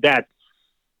issue that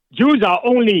Jews are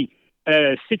only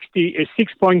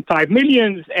 6.5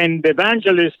 million and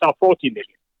evangelists are 40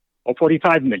 million or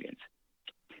 45 million.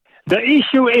 The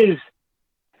issue is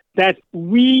that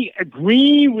we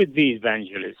agree with the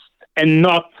evangelists and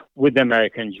not with the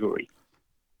American Jewry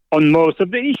on most of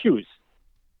the issues.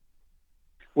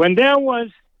 When there was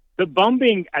the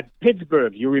bombing at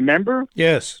Pittsburgh, you remember?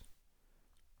 Yes.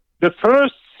 The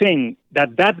first thing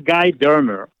that guy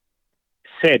Dermer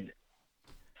said,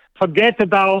 forget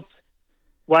about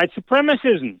white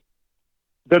supremacism.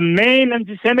 The main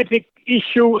anti-Semitic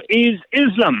issue is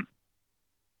Islam.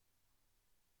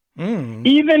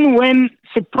 Even when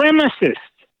supremacists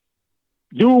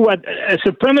do what a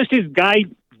supremacist guy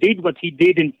did, what he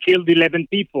did and killed 11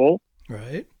 people,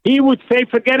 right? He would say,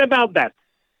 forget about that.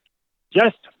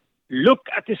 Just look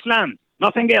at Islam,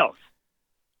 nothing else.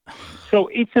 So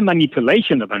it's a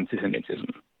manipulation of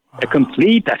anti-Semitism, a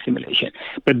complete assimilation.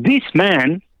 But this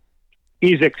man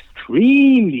is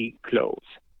extremely close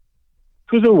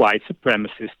to the white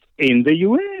supremacists in the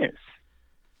U.S.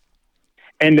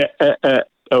 And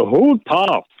a whole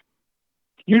part.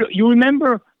 You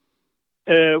remember,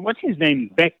 what's his name?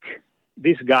 Beck,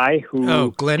 this guy who... Oh,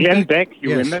 Glenn Beck,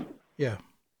 you yes. remember? Yeah.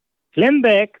 Glenn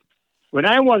Beck, when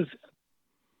I was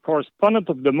correspondent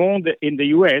of Le Monde in the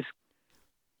U.S.,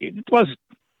 it was,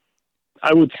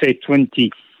 I would say,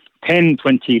 2010,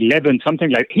 2011, something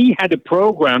like that. He had a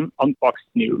program on Fox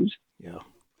News. Yeah.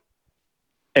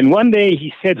 And one day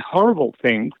he said horrible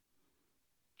things,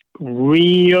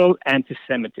 real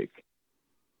anti-Semitic.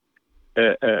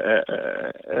 It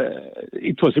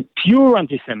was a pure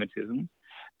anti-Semitism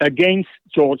against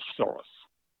George Soros.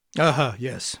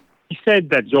 Yes. He said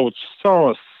that George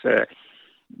Soros,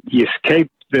 he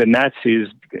escaped the Nazis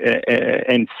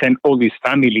and sent all his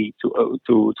family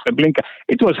to Treblinka.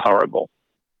 It was horrible.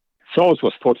 Soros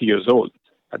was 40 years old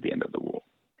at the end of the war.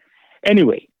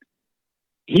 Anyway,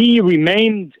 he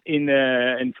remained in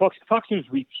Fox. Fox News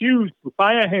refused to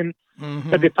fire him,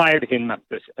 but they fired him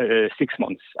after 6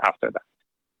 months after that.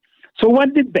 So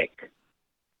what did Beck?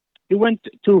 He went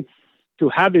to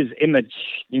have his image,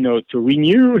 to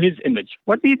renew his image.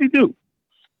 What did he do?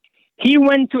 He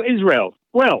went to Israel.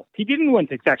 Well, he didn't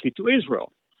went exactly to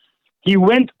Israel. He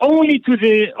went only to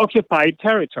the occupied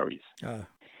territories.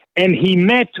 And he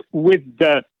met with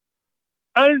the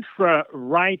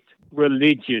ultra-right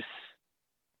religious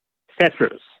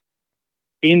settlers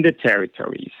in the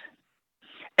territories.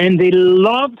 And they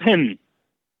loved him.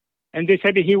 And they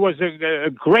said he was a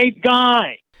great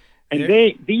guy. And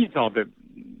these are the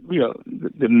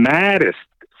maddest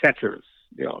settlers.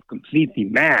 They are completely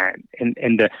mad.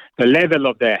 And the level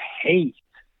of their hate,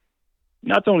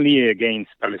 not only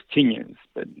against Palestinians,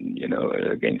 but,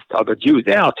 against other Jews,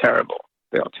 they are terrible.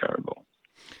 They are terrible.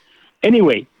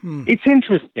 Anyway, it's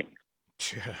interesting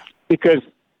Yeah. Because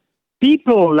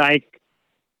people like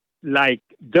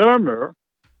Dermer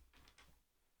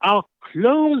are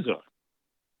closer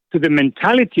to the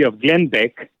mentality of Glenn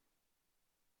Beck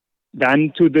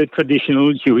than to the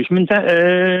traditional Jewish mood,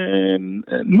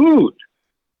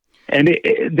 and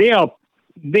they are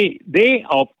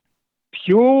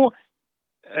pure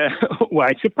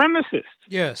white supremacists.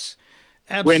 Yes,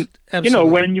 When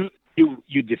absolutely. when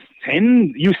you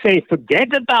defend, you say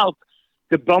forget about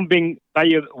the bombing by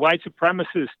a white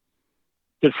supremacist.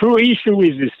 The true issue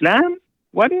is Islam.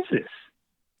 What is this?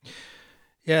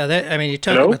 Yeah, you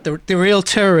talk about the real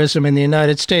terrorism in the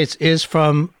United States is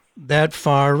from that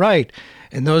far right.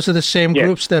 And those are the same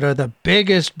groups that are the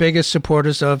biggest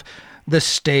supporters of the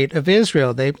state of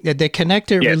Israel. They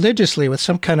connect it religiously with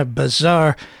some kind of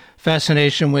bizarre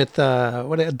fascination with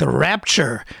the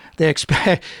rapture. They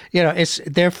expect,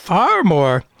 they're far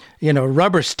more,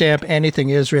 rubber stamp anything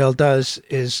Israel does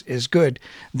is good.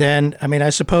 Then, I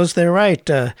suppose they're right.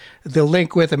 The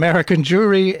link with American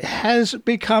Jewry has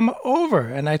become over.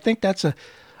 And I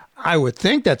would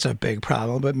think that's a big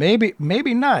problem, but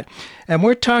maybe not. And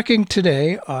we're talking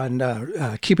today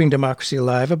on Keeping Democracy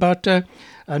Alive about a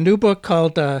new book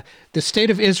called The State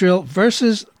of Israel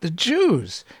versus the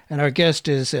Jews. And our guest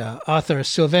is author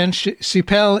Sylvain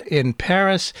Sipel in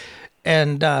Paris.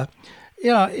 And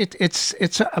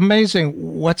it's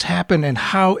amazing what's happened and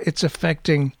how it's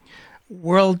affecting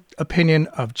world opinion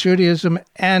of Judaism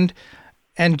and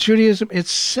Judaism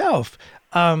itself.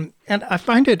 And I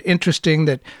find it interesting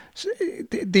that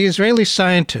the Israeli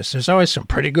scientists, there's always some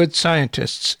pretty good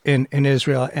scientists in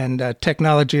Israel and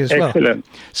technology as well. Excellent.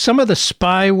 Some of the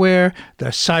spyware, the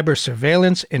cyber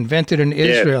surveillance invented in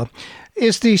Israel,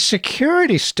 is the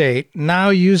security state now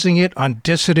using it on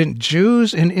dissident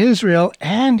Jews in Israel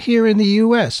and here in the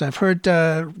U.S.? I've heard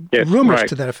rumors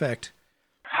to that effect.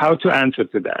 How to answer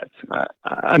to that?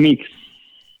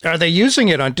 Are they using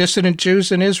it on dissident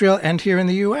Jews in Israel and here in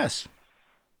the U.S.?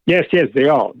 Yes, they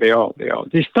are. They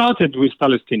started with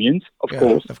Palestinians, of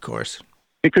course,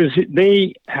 because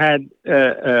they had,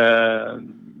 it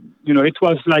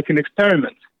was like an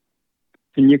experiment,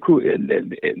 and they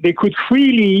could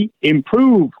freely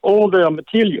improve all their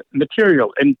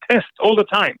material and test all the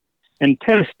time, and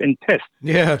test.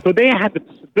 Yeah. So they had the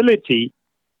possibility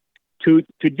to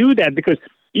do that, because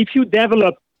if you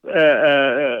develop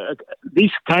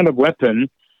this kind of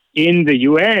weapon in the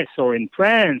U.S. or in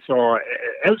France or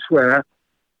elsewhere,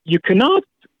 you cannot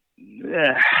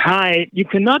hide. You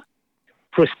cannot.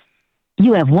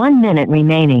 You have 1 minute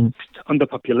remaining. On the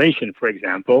population, for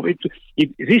example, if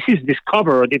this is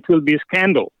discovered, it will be a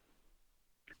scandal.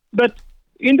 But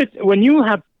when you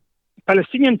have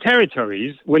Palestinian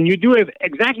territories, when you do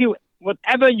exactly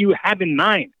whatever you have in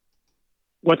mind,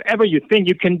 whatever you think,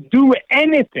 you can do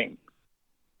anything,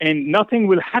 and nothing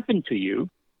will happen to you.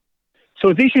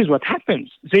 So this is what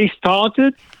happens. They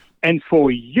started, and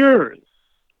for years,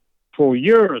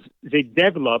 they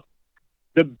developed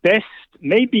the best,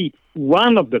 maybe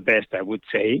one of the best, I would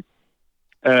say,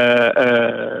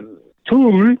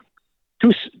 tool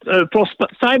for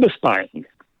cyber spying.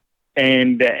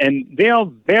 And they are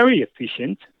very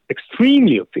efficient,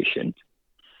 extremely efficient.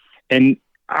 And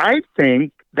I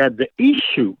think that the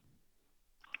issue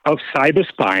of cyber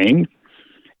spying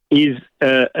is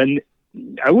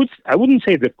I wouldn't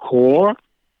say the core,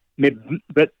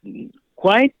 but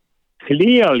quite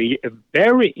clearly a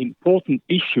very important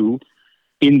issue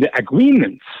in the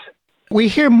agreements. We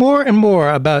hear more and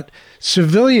more about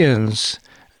civilians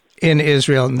in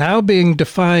Israel now being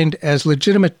defined as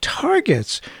legitimate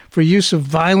targets for use of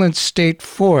violent state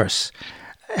force.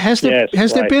 Has there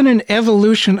been an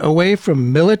evolution away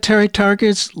from military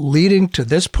targets leading to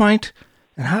this point?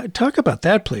 And talk about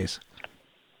that, please.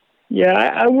 Yeah,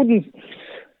 I wouldn't.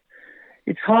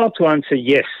 It's hard to answer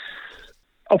yes.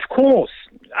 Of course,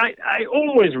 I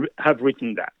always have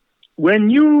written that. When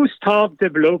you start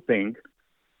developing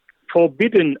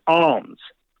forbidden arms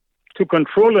to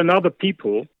control another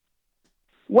people,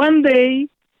 one day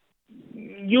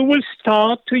you will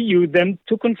start to use them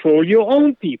to control your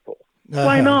own people.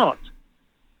 Why not?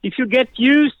 If you get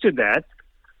used to that,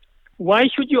 why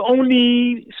should you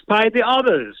only spy the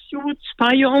others? You would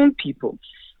spy your own people.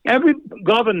 Every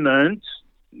government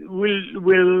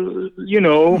will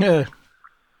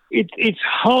it's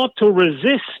hard to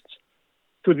resist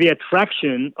to the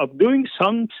attraction of doing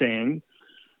something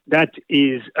that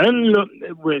is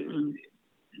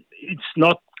it's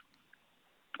not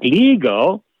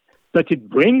legal, but it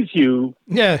brings you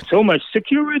so much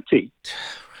security.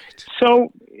 Right.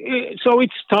 So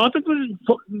it started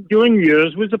during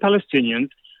years with the Palestinians,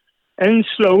 and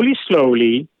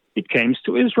slowly it came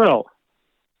to Israel.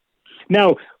 Now,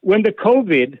 when the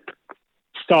COVID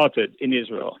started in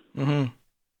Israel,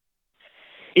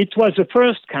 it was the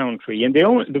first country, and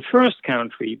the first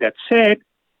country that said,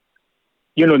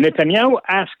 Netanyahu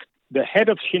asked the head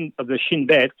of the Shin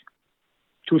Bet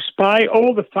to spy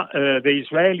all the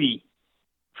Israeli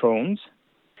phones,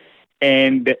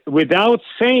 and without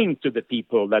saying to the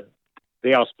people that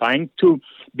they are spying, to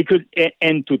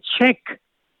check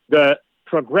the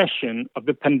progression of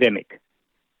the pandemic.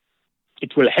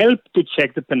 It will help to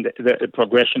check the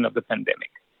progression of the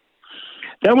pandemic.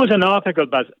 There was an article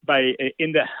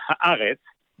in the Haaretz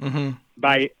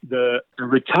by the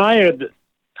retired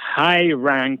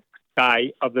high-ranked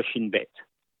guy of the Shin Bet.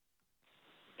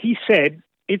 He said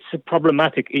it's a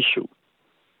problematic issue,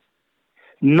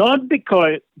 not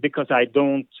because I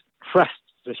don't trust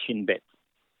the Shin Bet.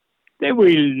 They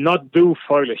will not do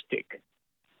Feuerstick.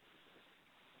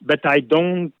 But I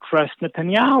don't trust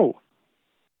Netanyahu.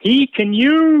 He can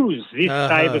use this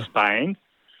cyber spying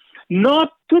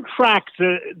not to track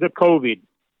the COVID,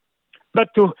 but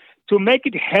to make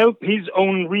it help his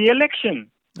own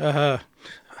re-election. You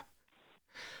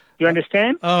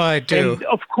understand? Oh, I do. And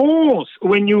of course,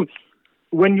 when you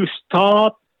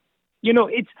start,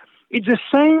 it's the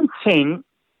same thing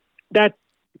that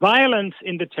violence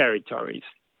in the territories.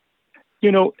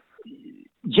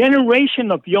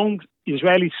 Generation of young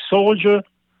Israeli soldiers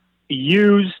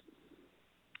used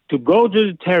to go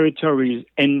to the territories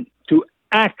and to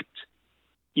act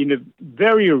in a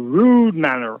very rude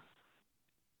manner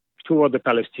toward the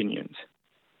Palestinians.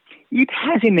 It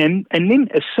has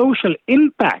a social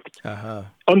impact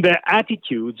on their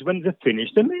attitudes when they finish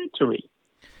the military.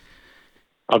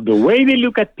 Of the way they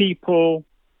look at people,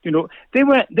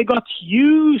 they got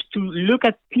used to look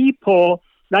at people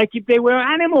like if they were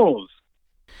animals.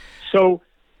 So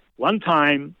one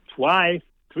time, twice,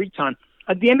 three times,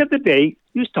 at the end of the day,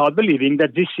 you start believing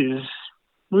that this is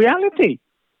reality.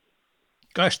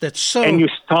 Gosh, that's so... And you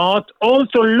start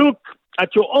also look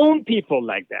at your own people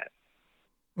like that.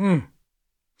 And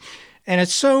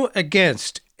it's so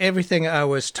against everything I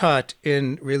was taught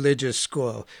in religious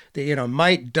school. That,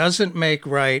 might doesn't make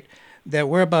right, that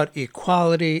we're about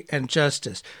equality and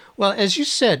justice. Well, as you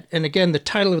said, and again, the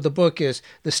title of the book is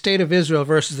The State of Israel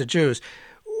versus the Jews.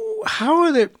 How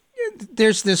are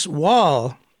there's this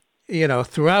wall,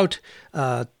 throughout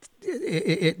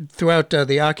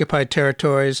the occupied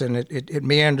territories, and it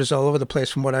meanders all over the place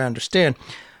from what I understand.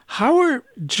 How are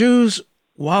Jews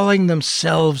walling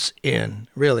themselves in,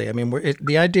 really? I mean,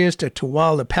 the idea is to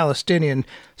wall the Palestinian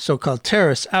so-called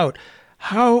terrorists out.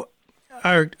 How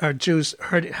are Jews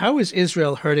hurting? How is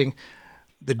Israel hurting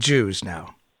the Jews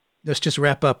now? Let's just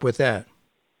wrap up with that.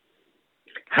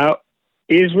 How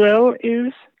Israel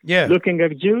is looking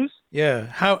at Jews? Yeah.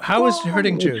 How is it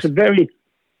hurting Jews?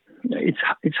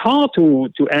 It's hard to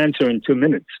answer in 2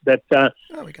 minutes, but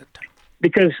we got time.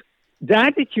 Because the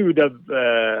attitude of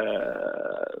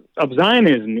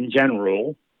Zionism in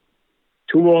general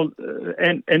toward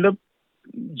and the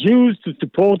Jews to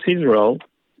support Israel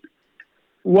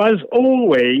was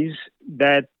always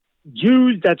that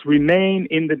Jews that remain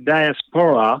in the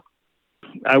diaspora,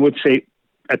 I would say,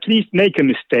 at least make a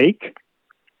mistake,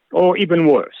 or even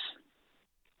worse.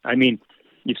 I mean,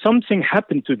 if something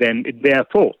happened to them, it's their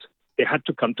fault. They had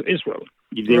to come to Israel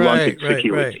if they wanted security.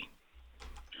 Right.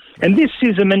 And this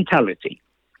is a mentality.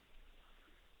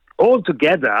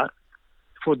 Altogether,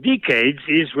 for decades,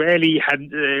 Israeli had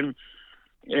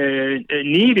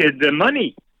needed the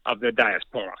money of the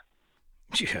diaspora.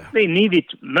 Yeah. They need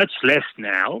it much less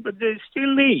now, but they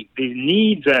still need. They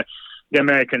need the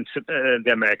American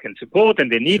support,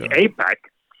 and they need AIPAC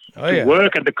to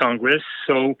work at the Congress.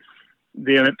 So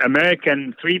the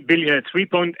American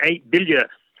 $3.8 billion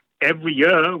every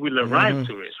year will arrive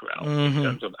to Israel in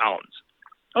terms of arms.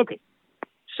 Okay,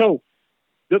 so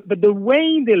but the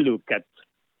way they look at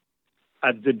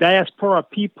the diaspora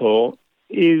people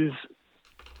is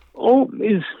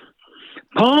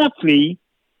partly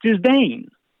disdain.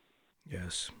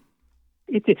 Yes.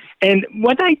 It is. And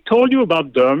what I told you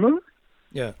about Dermer,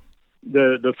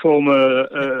 the former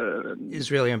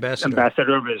Israeli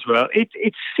ambassador of Israel,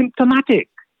 it's symptomatic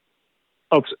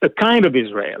of a kind of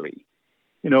Israeli.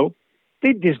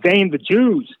 They disdain the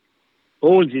Jews,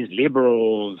 all these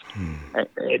liberals,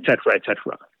 etc.,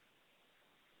 etc.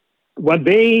 What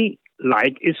they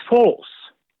like is force,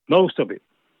 most of it.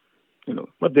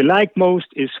 What they like most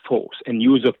is force and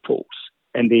use of force.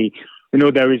 And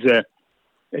there is a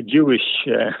Jewish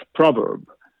proverb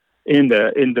in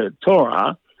the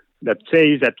Torah that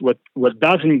says that what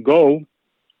doesn't go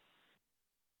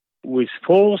with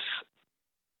force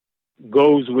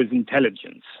goes with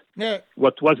intelligence. Yeah.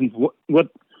 What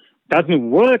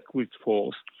doesn't work with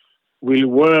force will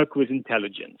work with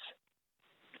intelligence.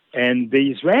 And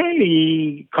the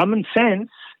Israeli common sense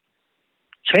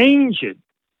changed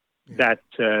that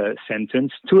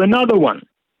sentence to another one,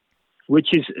 which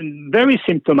is very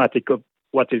symptomatic of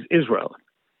what is Israel.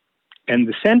 And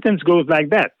the sentence goes like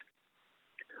that.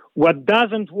 What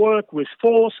doesn't work with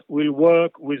force will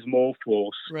work with more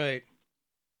force. Right.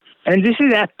 And this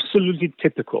is absolutely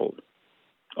typical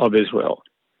of Israel.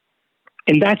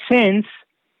 In that sense,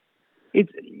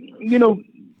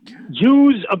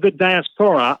 Jews of the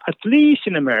diaspora, at least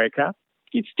in America,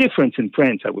 it's different in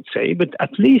France, I would say, but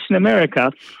at least in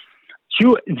America,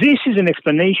 this is an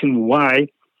explanation why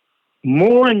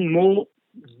more and more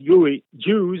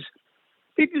Jews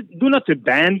they do not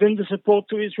abandon the support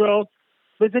to Israel,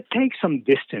 but they take some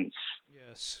distance.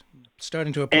 Yes,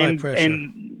 starting to apply pressure.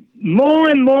 And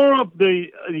more of the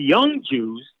young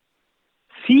Jews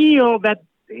feel that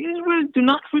Israel do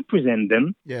not represent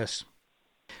them. Yes.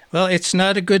 Well, it's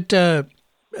not a good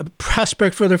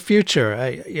prospect for the future.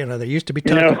 There used to be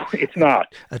talk. No, it's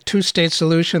not. A two-state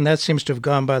solution, that seems to have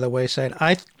gone by the wayside.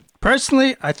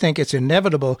 Personally, I think it's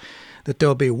inevitable that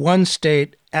there'll be one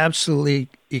state absolutely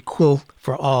equal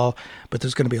for all, but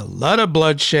there's going to be a lot of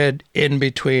bloodshed in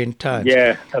between times.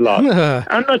 Yeah, a lot.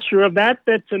 I'm not sure of that,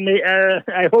 but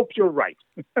I hope you're right.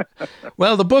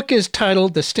 Well, the book is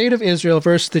titled The State of Israel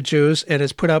versus the Jews, and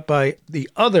is put out by The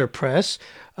Other Press.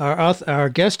 Our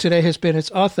guest today has been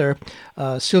its author,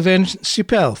 Sylvain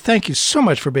Sipel. Thank you so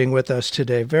much for being with us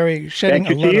today. Shedding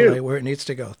a lot of light where it needs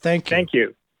to go. Thank you. Thank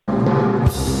you.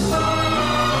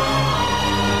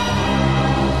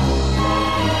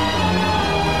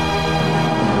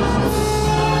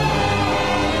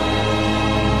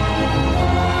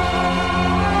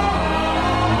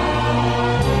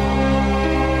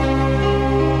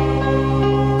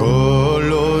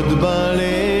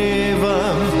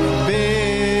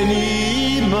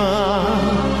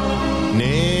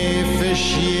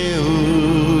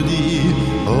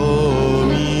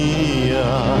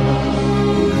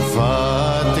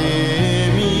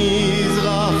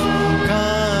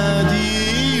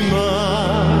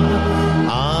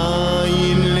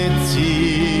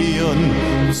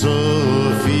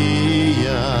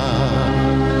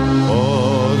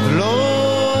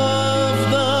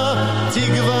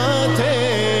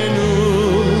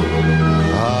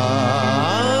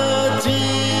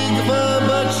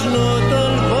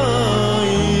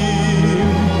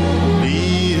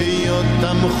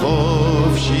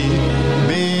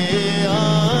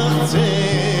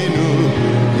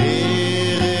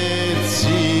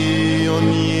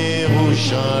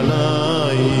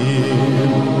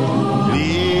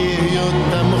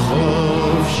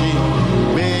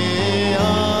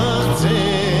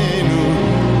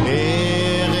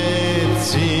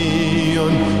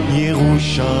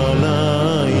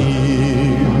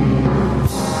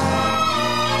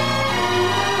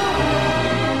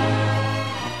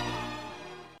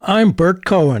 I'm Bert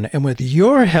Cohen, and with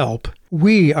your help,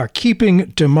 we are keeping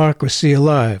democracy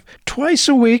alive. Twice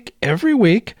a week, every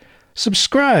week.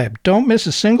 Subscribe. Don't miss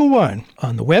a single one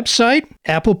on the website,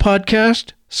 Apple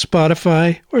Podcast,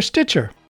 Spotify, or Stitcher.